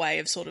clever way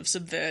of sort of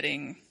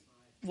subverting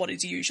what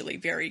is usually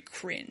very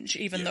cringe,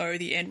 even though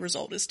the end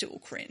result is still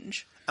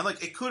cringe. And,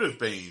 like, it could have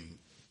been,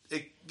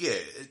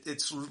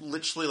 it's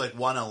literally, like,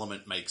 one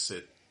element makes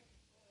it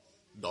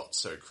not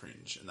so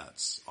cringe, and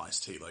that's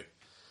Ice-T. Like,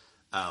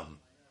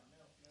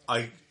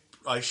 I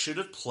should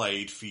have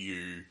played for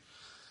you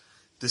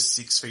the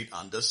 6 Feet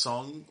Under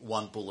song,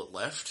 One Bullet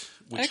Left,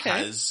 which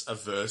has a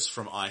verse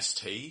from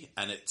Ice-T,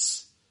 and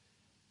it's...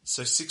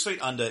 So 6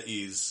 Feet Under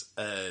is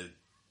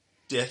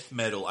death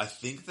metal. I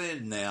think they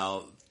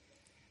now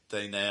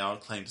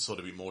claim to sort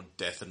of be more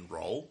death and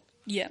roll.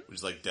 Yeah. Which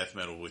is like death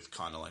metal with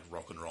kind of like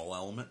rock and roll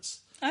elements.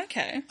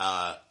 Okay.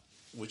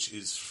 Which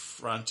is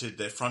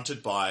they're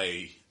fronted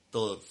by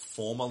the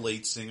former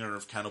lead singer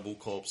of Cannibal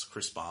Corpse,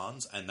 Chris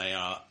Barnes, and they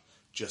are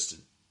just an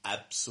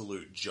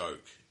absolute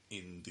joke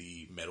in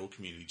the metal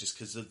community just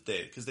because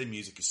their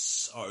music is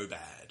so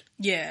bad.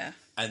 Yeah.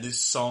 And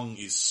this song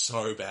is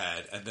so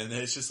bad. And then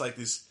there's just like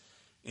this,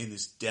 in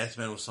this death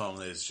metal song,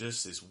 there's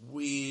just this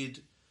weird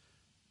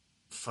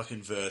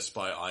fucking verse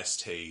by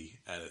Ice-T,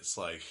 and it's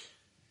like,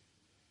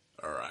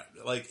 alright.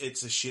 Like,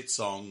 it's a shit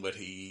song, but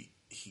he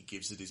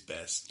gives it his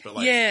best. But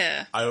like,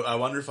 yeah. I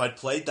wonder if I'd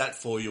played that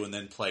for you and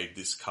then played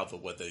this cover,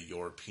 whether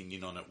your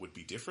opinion on it would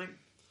be different.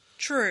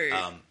 True.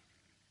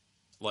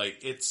 Like,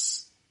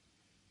 it's...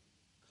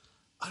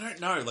 I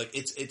don't know, like,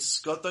 it's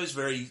got those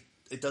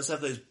it does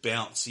have those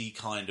bouncy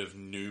kind of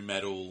nu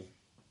metal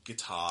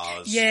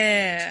guitars.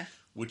 Yeah.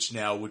 Which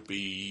now would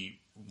be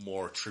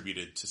more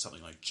attributed to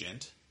something like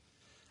Gent.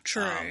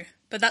 True.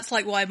 But that's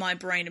like why my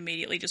brain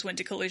immediately just went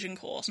to Collision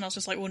Course, and I was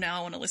just like, well, now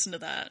I want to listen to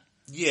that.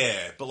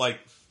 Yeah, but like,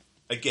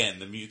 again,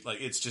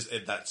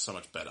 that's so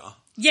much better.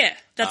 Yeah,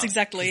 that's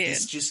exactly it.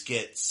 This just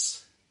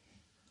gets...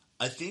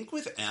 I think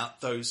without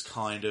those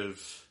kind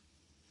of...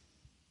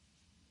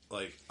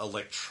 like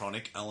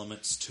electronic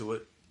elements to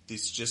it,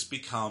 this just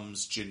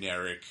becomes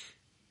generic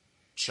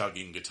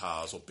chugging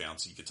guitars or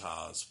bouncy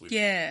guitars with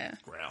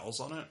growls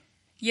on it.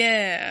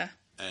 Yeah.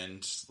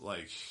 And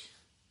like...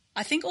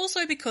 I think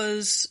also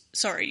because...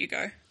 Sorry, you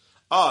go.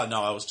 Oh,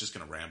 no, I was just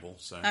going to ramble,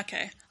 so...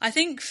 Okay. I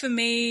think for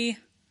me,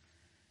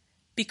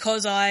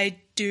 because I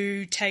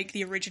do take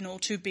the original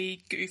to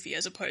be goofy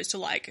as opposed to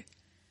like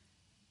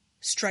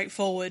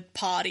straightforward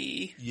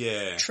party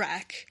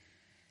track...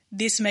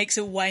 This makes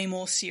it way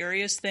more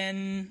serious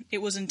than it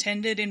was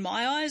intended, in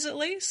my eyes, at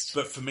least.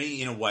 But for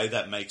me, in a way,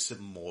 that makes it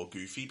more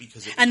goofy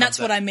because it... And that's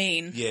what I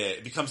mean. Yeah,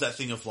 it becomes that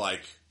thing of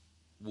like,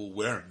 well,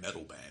 we're a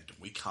metal band and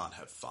we can't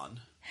have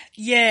fun.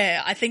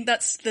 Yeah, I think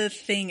that's the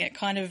thing. It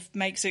kind of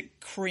makes it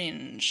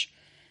cringe.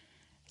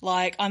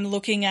 Like, I'm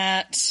looking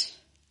at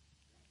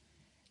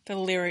the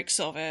lyrics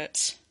of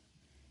it,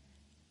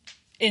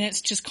 and it's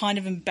just kind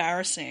of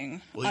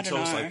embarrassing. Well, I don't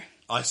know. Like,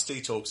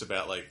 Ice-T talks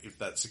about, like, if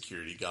that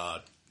security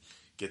guard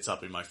gets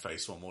up in my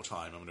face one more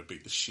time, I'm going to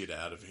beat the shit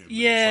out of him.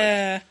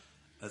 Yeah.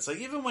 It's like,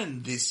 even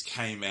when this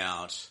came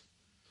out,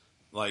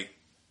 like,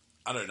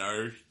 I don't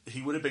know,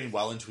 he would have been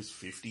well into his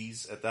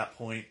 50s at that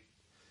point.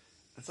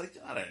 It's like,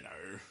 I don't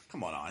know.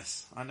 Come on,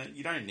 Ice. I know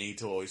you don't need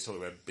to always talk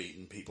about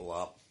beating people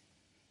up.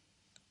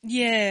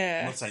 Yeah.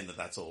 I'm not saying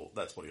that's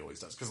what he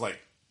always does. Because, like,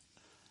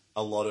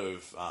 a lot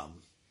of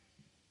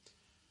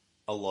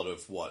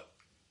what,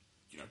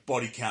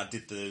 Body Count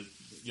did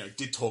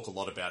talk a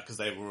lot about, because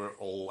they were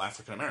all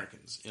African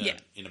Americans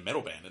in a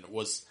metal band, and it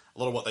was a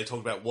lot of what they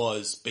talked about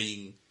was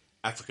being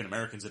African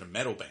Americans in a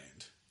metal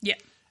band. Yeah,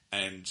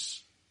 and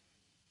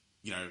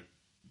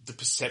the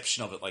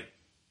perception of it, like,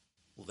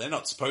 well, they're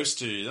not supposed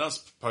to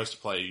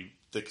play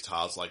the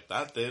guitars like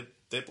that.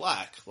 They're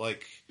black,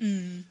 like,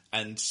 and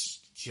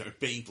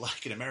being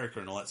black in America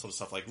and all that sort of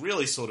stuff, like,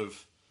 really sort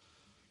of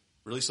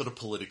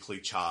politically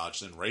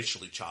charged and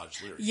racially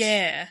charged lyrics.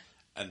 Yeah,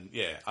 and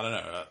I don't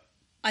know.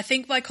 I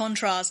think by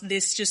contrast,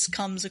 this just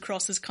comes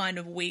across as kind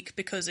of weak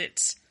because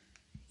it's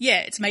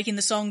making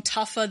the song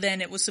tougher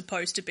than it was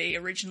supposed to be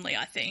originally,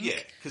 I think. Yeah,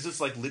 because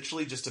it's like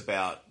literally just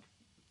about,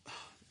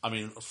 I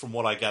mean, from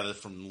what I gathered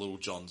from Lil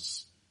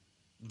Jon's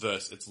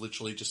verse, it's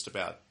literally just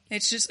about...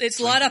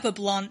 It's light up a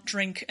blunt,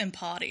 drink and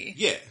party.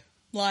 Yeah.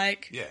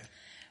 Like... Yeah.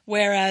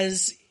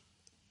 Whereas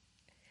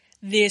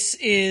this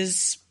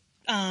is,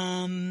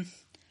 you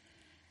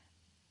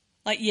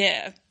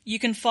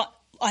can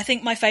I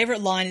think my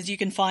favourite line is, "You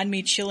can find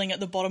me chilling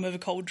at the bottom of a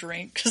cold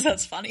drink," because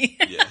that's funny.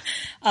 Yeah.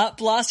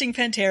 Blasting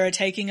Pantera,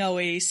 taking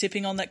OE,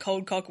 sipping on that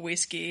cold cock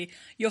whiskey.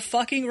 You're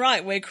fucking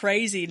right, we're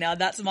crazy. Now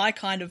that's my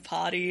kind of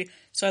party.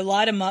 So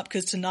light 'em up,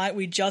 because tonight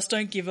we just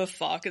don't give a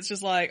fuck. It's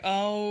just like,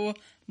 oh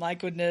my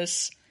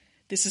goodness,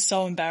 this is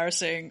so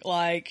embarrassing.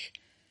 Like,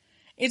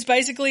 it's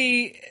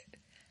basically,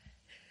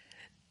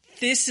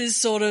 this is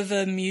sort of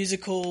a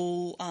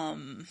musical,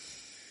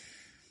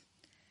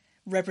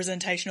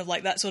 representation of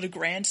like that sort of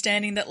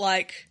grandstanding that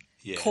like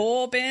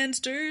core bands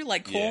do,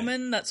 like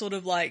Corman, that sort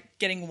of like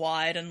getting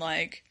wide and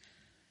like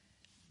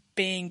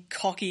being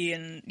cocky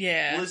and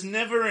Well, there's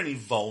never any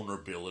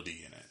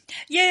vulnerability in it.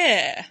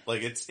 Yeah.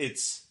 Like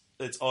it's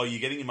oh, you're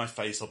getting in my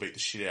face, I'll beat the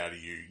shit out of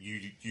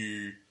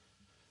you.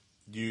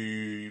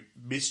 You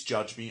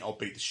misjudge me, I'll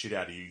beat the shit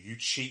out of you. You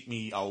cheat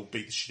me, I'll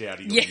beat the shit out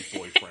of your new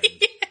boyfriend.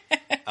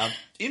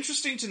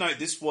 Interesting to note,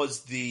 this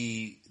was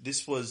the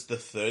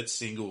third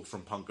single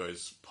from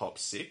Punko's Pop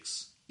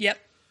 6. Yep.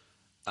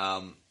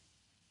 I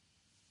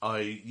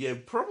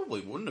probably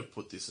wouldn't have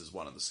put this as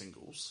one of the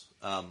singles.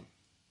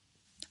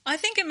 I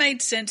think it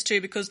made sense too,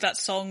 because that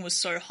song was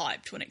so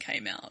hyped when it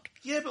came out.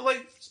 Yeah, but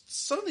like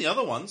some of the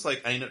other ones,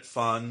 like "Ain't It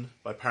Fun"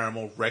 by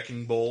Paramore,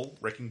 "Wrecking Ball"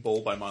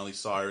 by Miley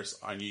Cyrus.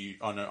 I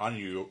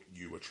knew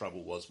You Were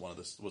Trouble was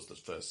the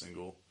first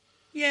single.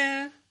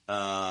 Yeah.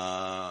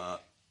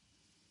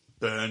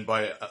 "Burn"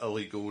 by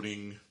Ellie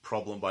Goulding,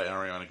 "Problem" by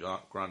Ariana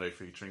Grande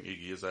featuring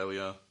Iggy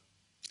Azalea.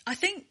 I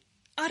think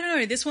I don't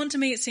know, this one to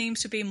me, it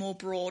seems to be more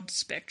broad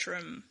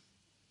spectrum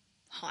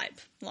hype.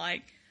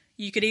 Like,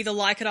 you could either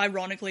like it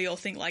ironically or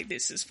think, like,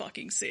 this is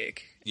fucking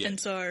sick. Yeah. And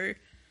so,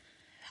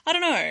 I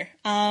don't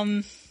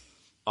know.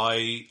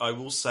 I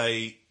will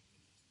say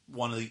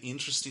one of the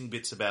interesting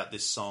bits about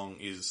this song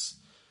is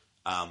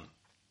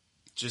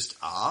just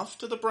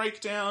after the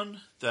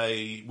breakdown,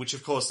 which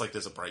of course, like,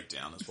 there's a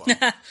breakdown as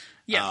well.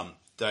 Yeah.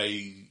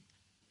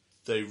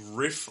 They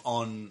riff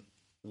on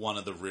one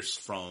of the riffs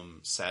from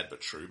Sad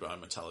But True by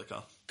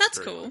Metallica. That's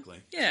very cool.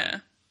 quickly. Yeah.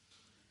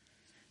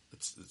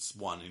 It's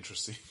one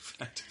interesting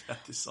fact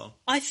about this song.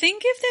 I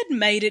think if they'd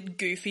made it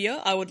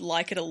goofier, I would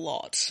like it a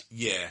lot.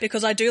 Yeah.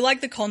 Because I do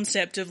like the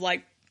concept of,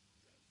 like,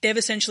 they've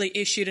essentially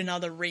issued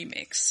another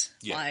remix.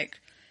 Yeah. Like,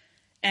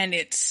 and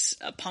it's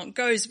a Punk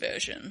Goes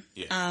version.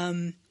 Yeah.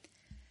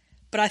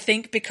 But I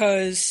think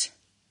because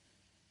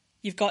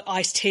you've got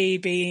Ice-T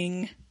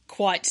being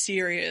quite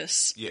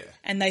serious. Yeah.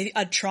 And they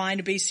are trying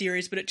to be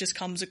serious, but it just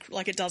comes,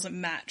 like, it doesn't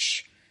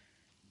match.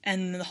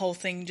 And the whole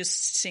thing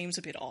just seems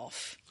a bit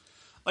off.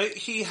 Like,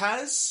 he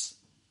has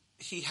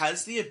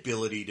the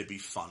ability to be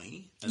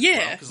funny as Yeah,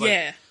 well. 'Cause, like,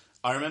 yeah.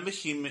 I remember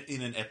him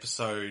in an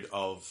episode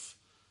of,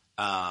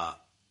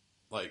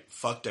 like,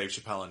 fuck Dave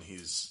Chappelle and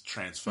his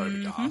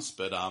transphobic Mm-hmm. ass,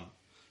 but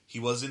he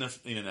was in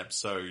an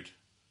episode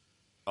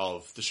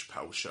of the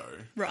Chappelle Show,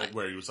 Right. like,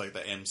 where he was like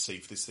the MC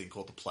for this thing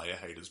called the Player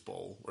Haters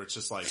Ball, where it's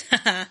just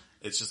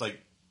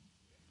like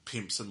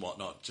pimps and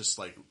whatnot, just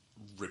like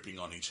ripping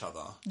on each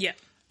other. Yeah.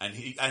 And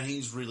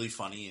he's really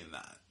funny in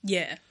that.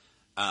 Yeah.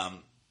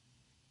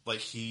 Like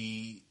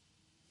he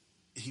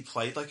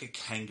played like a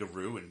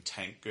kangaroo in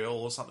Tank Girl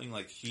or something.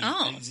 Like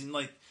Oh. he's in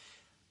like,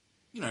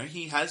 you know,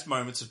 he has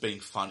moments of being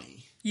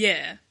funny,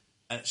 Yeah.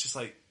 and it's just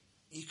like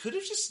you could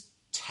have just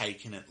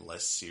taken it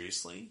less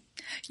seriously.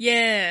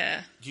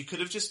 Yeah. You could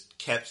have just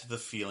kept the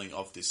feeling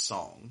of this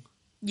song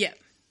Yeah.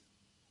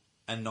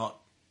 and not,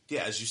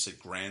 as you said,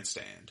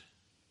 grandstand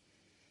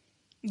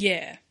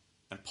Yeah.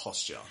 and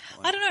posture.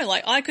 I don't know,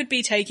 like, I could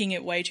be taking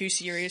it way too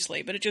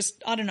seriously, but it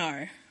just, I don't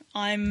know.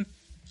 I'm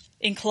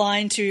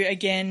inclined to,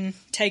 again,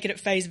 take it at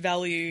face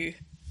value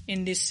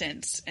in this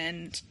sense,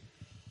 and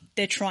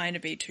they're trying to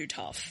be too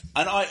tough.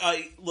 And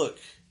I look,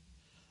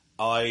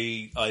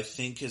 I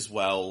think as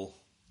well,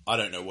 I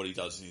don't know what he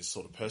does in his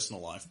sort of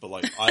personal life, but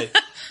like,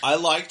 I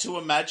like to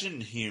imagine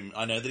him,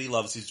 I know that he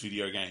loves his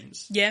video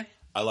games. Yeah.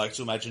 I like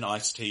to imagine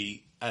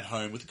Ice-T at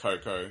home with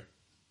Coco,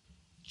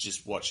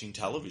 just watching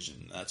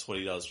television. That's what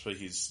he does for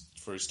his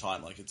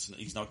time. Like,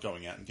 he's not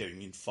going out and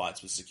getting in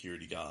fights with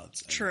security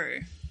guards.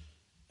 True.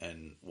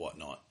 And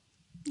whatnot.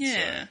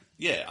 Yeah. So,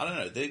 yeah, I don't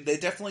know. There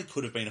definitely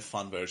could have been a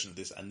fun version of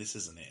this, and this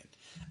isn't it.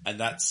 And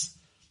that's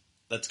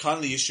kind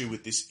of the issue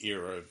with this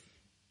era of,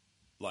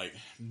 like,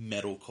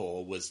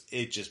 metalcore, was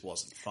it just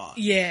wasn't fun.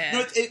 Yeah.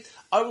 No,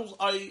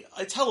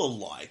 I tell a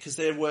lie, because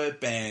there were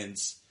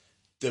bands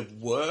that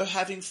were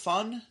having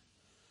fun,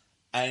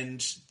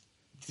 and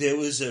there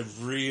was a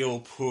real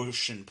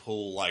push and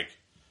pull. Like,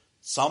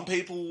 some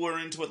people were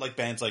into it, like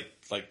bands like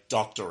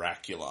Dr.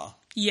 Acula.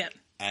 Yep.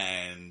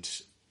 And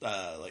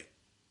not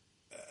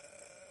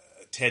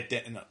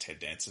Ted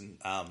Danson.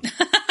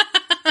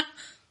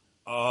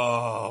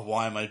 Oh,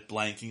 why am I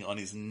blanking on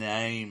his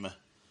name?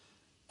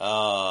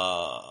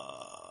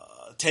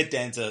 Ted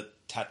Danza,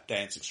 Tap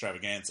Dance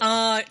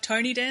Extravaganza.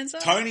 Tony Danza?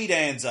 Tony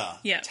Danza.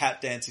 Yeah.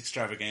 Tap Dance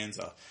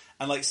Extravaganza.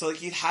 And like, so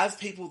like you'd have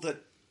people that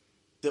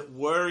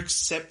were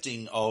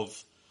accepting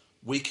of,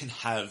 we can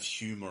have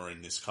humor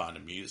in this kind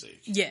of music.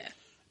 Yeah.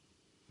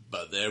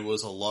 But there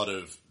was a lot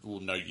of, well,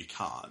 no, you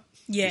can't.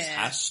 Yeah. This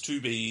has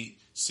to be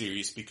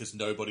serious because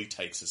nobody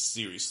takes us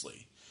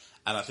seriously.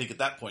 And I think at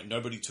that point,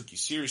 nobody took you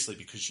seriously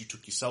because you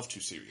took yourself too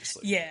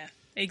seriously. Yeah,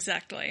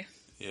 exactly.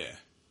 Yeah.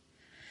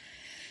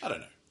 I don't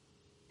know.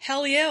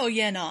 Hell yeah or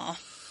yeah nah?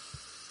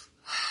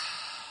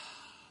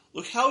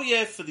 Look, hell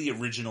yeah for the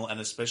original and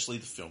especially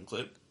the film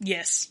clip.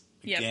 Yes.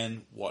 Yep.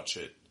 Again, watch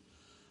it.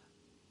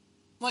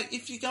 Like,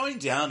 if you're going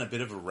down a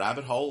bit of a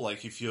rabbit hole,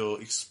 like if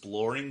you're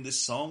exploring this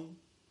song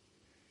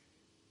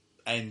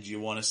and you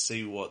want to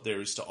see what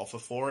there is to offer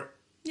for it,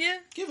 Yeah.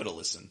 give it a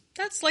listen.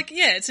 That's like,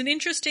 yeah, it's an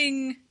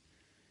interesting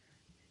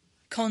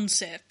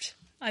concept.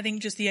 I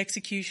think just the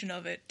execution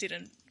of it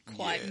didn't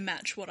quite Yeah.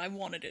 match what I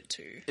wanted it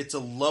to. It's a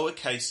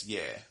lowercase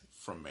yeah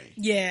from me.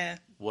 Yeah.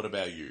 What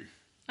about you?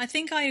 I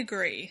think I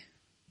agree.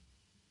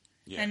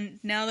 Yeah. And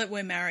now that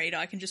we're married,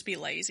 I can just be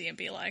lazy and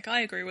be like, I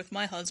agree with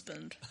my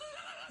husband.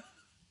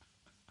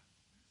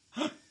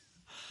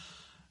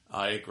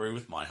 I agree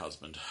with my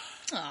husband.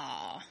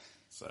 Aww.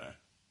 So,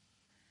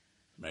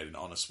 made an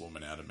honest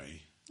woman out of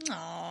me.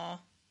 Aww.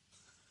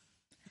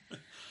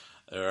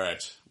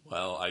 Alright,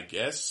 well, I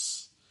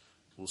guess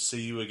we'll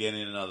see you again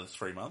in another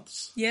 3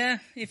 months. Yeah,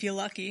 if you're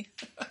lucky.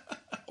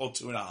 Or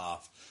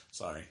 2.5.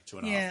 Sorry,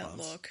 2.5 Yeah,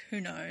 months. look, who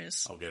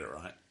knows. I'll get it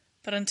right.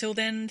 But until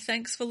then,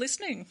 thanks for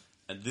listening.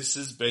 And this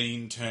has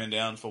been Turned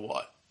Down for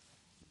What?